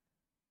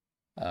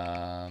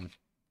 Um,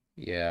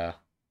 yeah.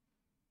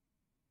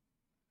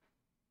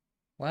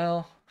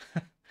 Well,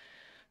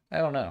 I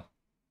don't know.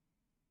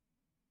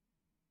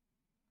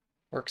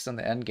 Works in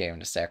the end game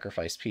to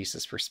sacrifice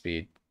pieces for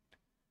speed.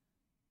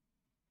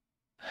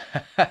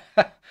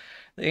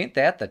 Ain't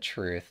that the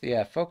truth?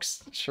 Yeah,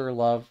 folks sure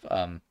love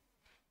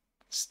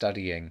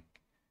studying.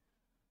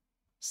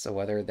 So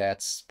whether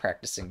that's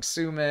practicing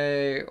sume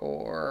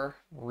or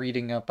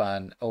reading up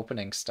on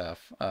opening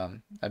stuff,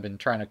 I've been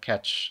trying to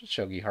catch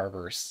Shogi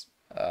Harbor's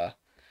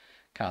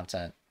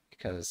content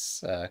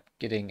because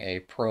getting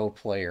a pro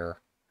player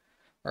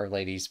or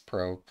ladies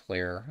pro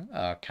player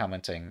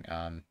commenting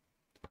on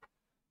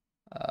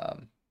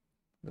um,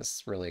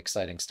 this really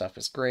exciting stuff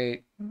is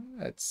great.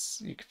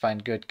 It's you can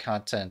find good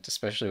content,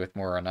 especially with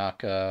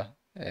Moranaka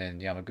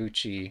and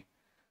Yamaguchi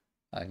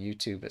on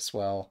YouTube as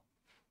well.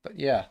 But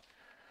yeah,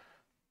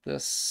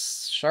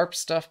 this sharp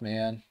stuff,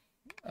 man.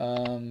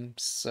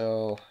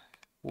 So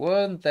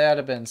wouldn't that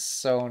have been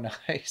so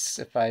nice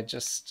if I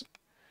just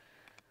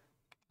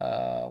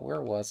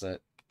where was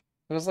it?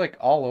 It was like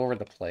all over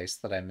the place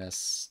that I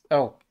missed.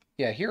 Oh,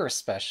 yeah, here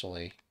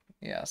especially.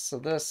 Yeah, so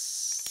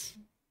this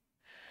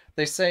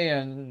they say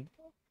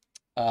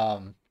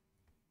um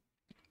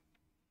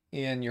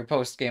in your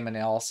post-game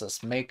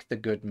analysis, make the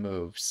good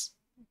moves.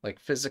 Like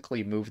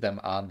physically move them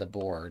on the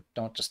board.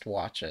 Don't just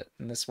watch it.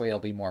 And this way it'll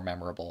be more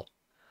memorable.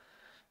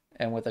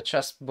 And with a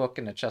chess book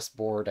and a chess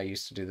board, I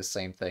used to do the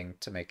same thing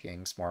to make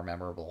things more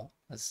memorable.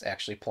 Let's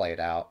actually play it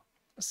out.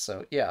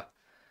 So yeah,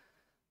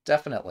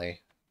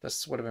 definitely.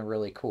 This would have been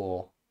really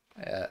cool.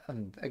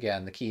 And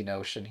again, the key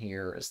notion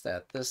here is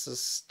that this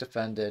is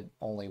defended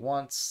only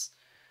once.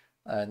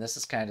 And this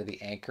is kind of the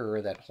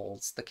anchor that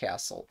holds the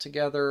castle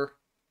together.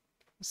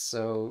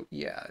 So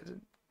yeah,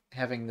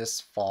 having this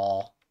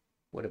fall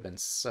would have been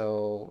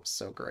so,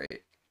 so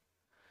great.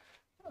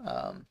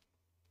 Um,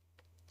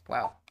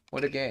 wow,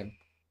 what a game.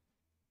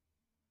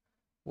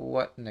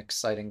 What an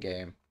exciting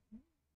game.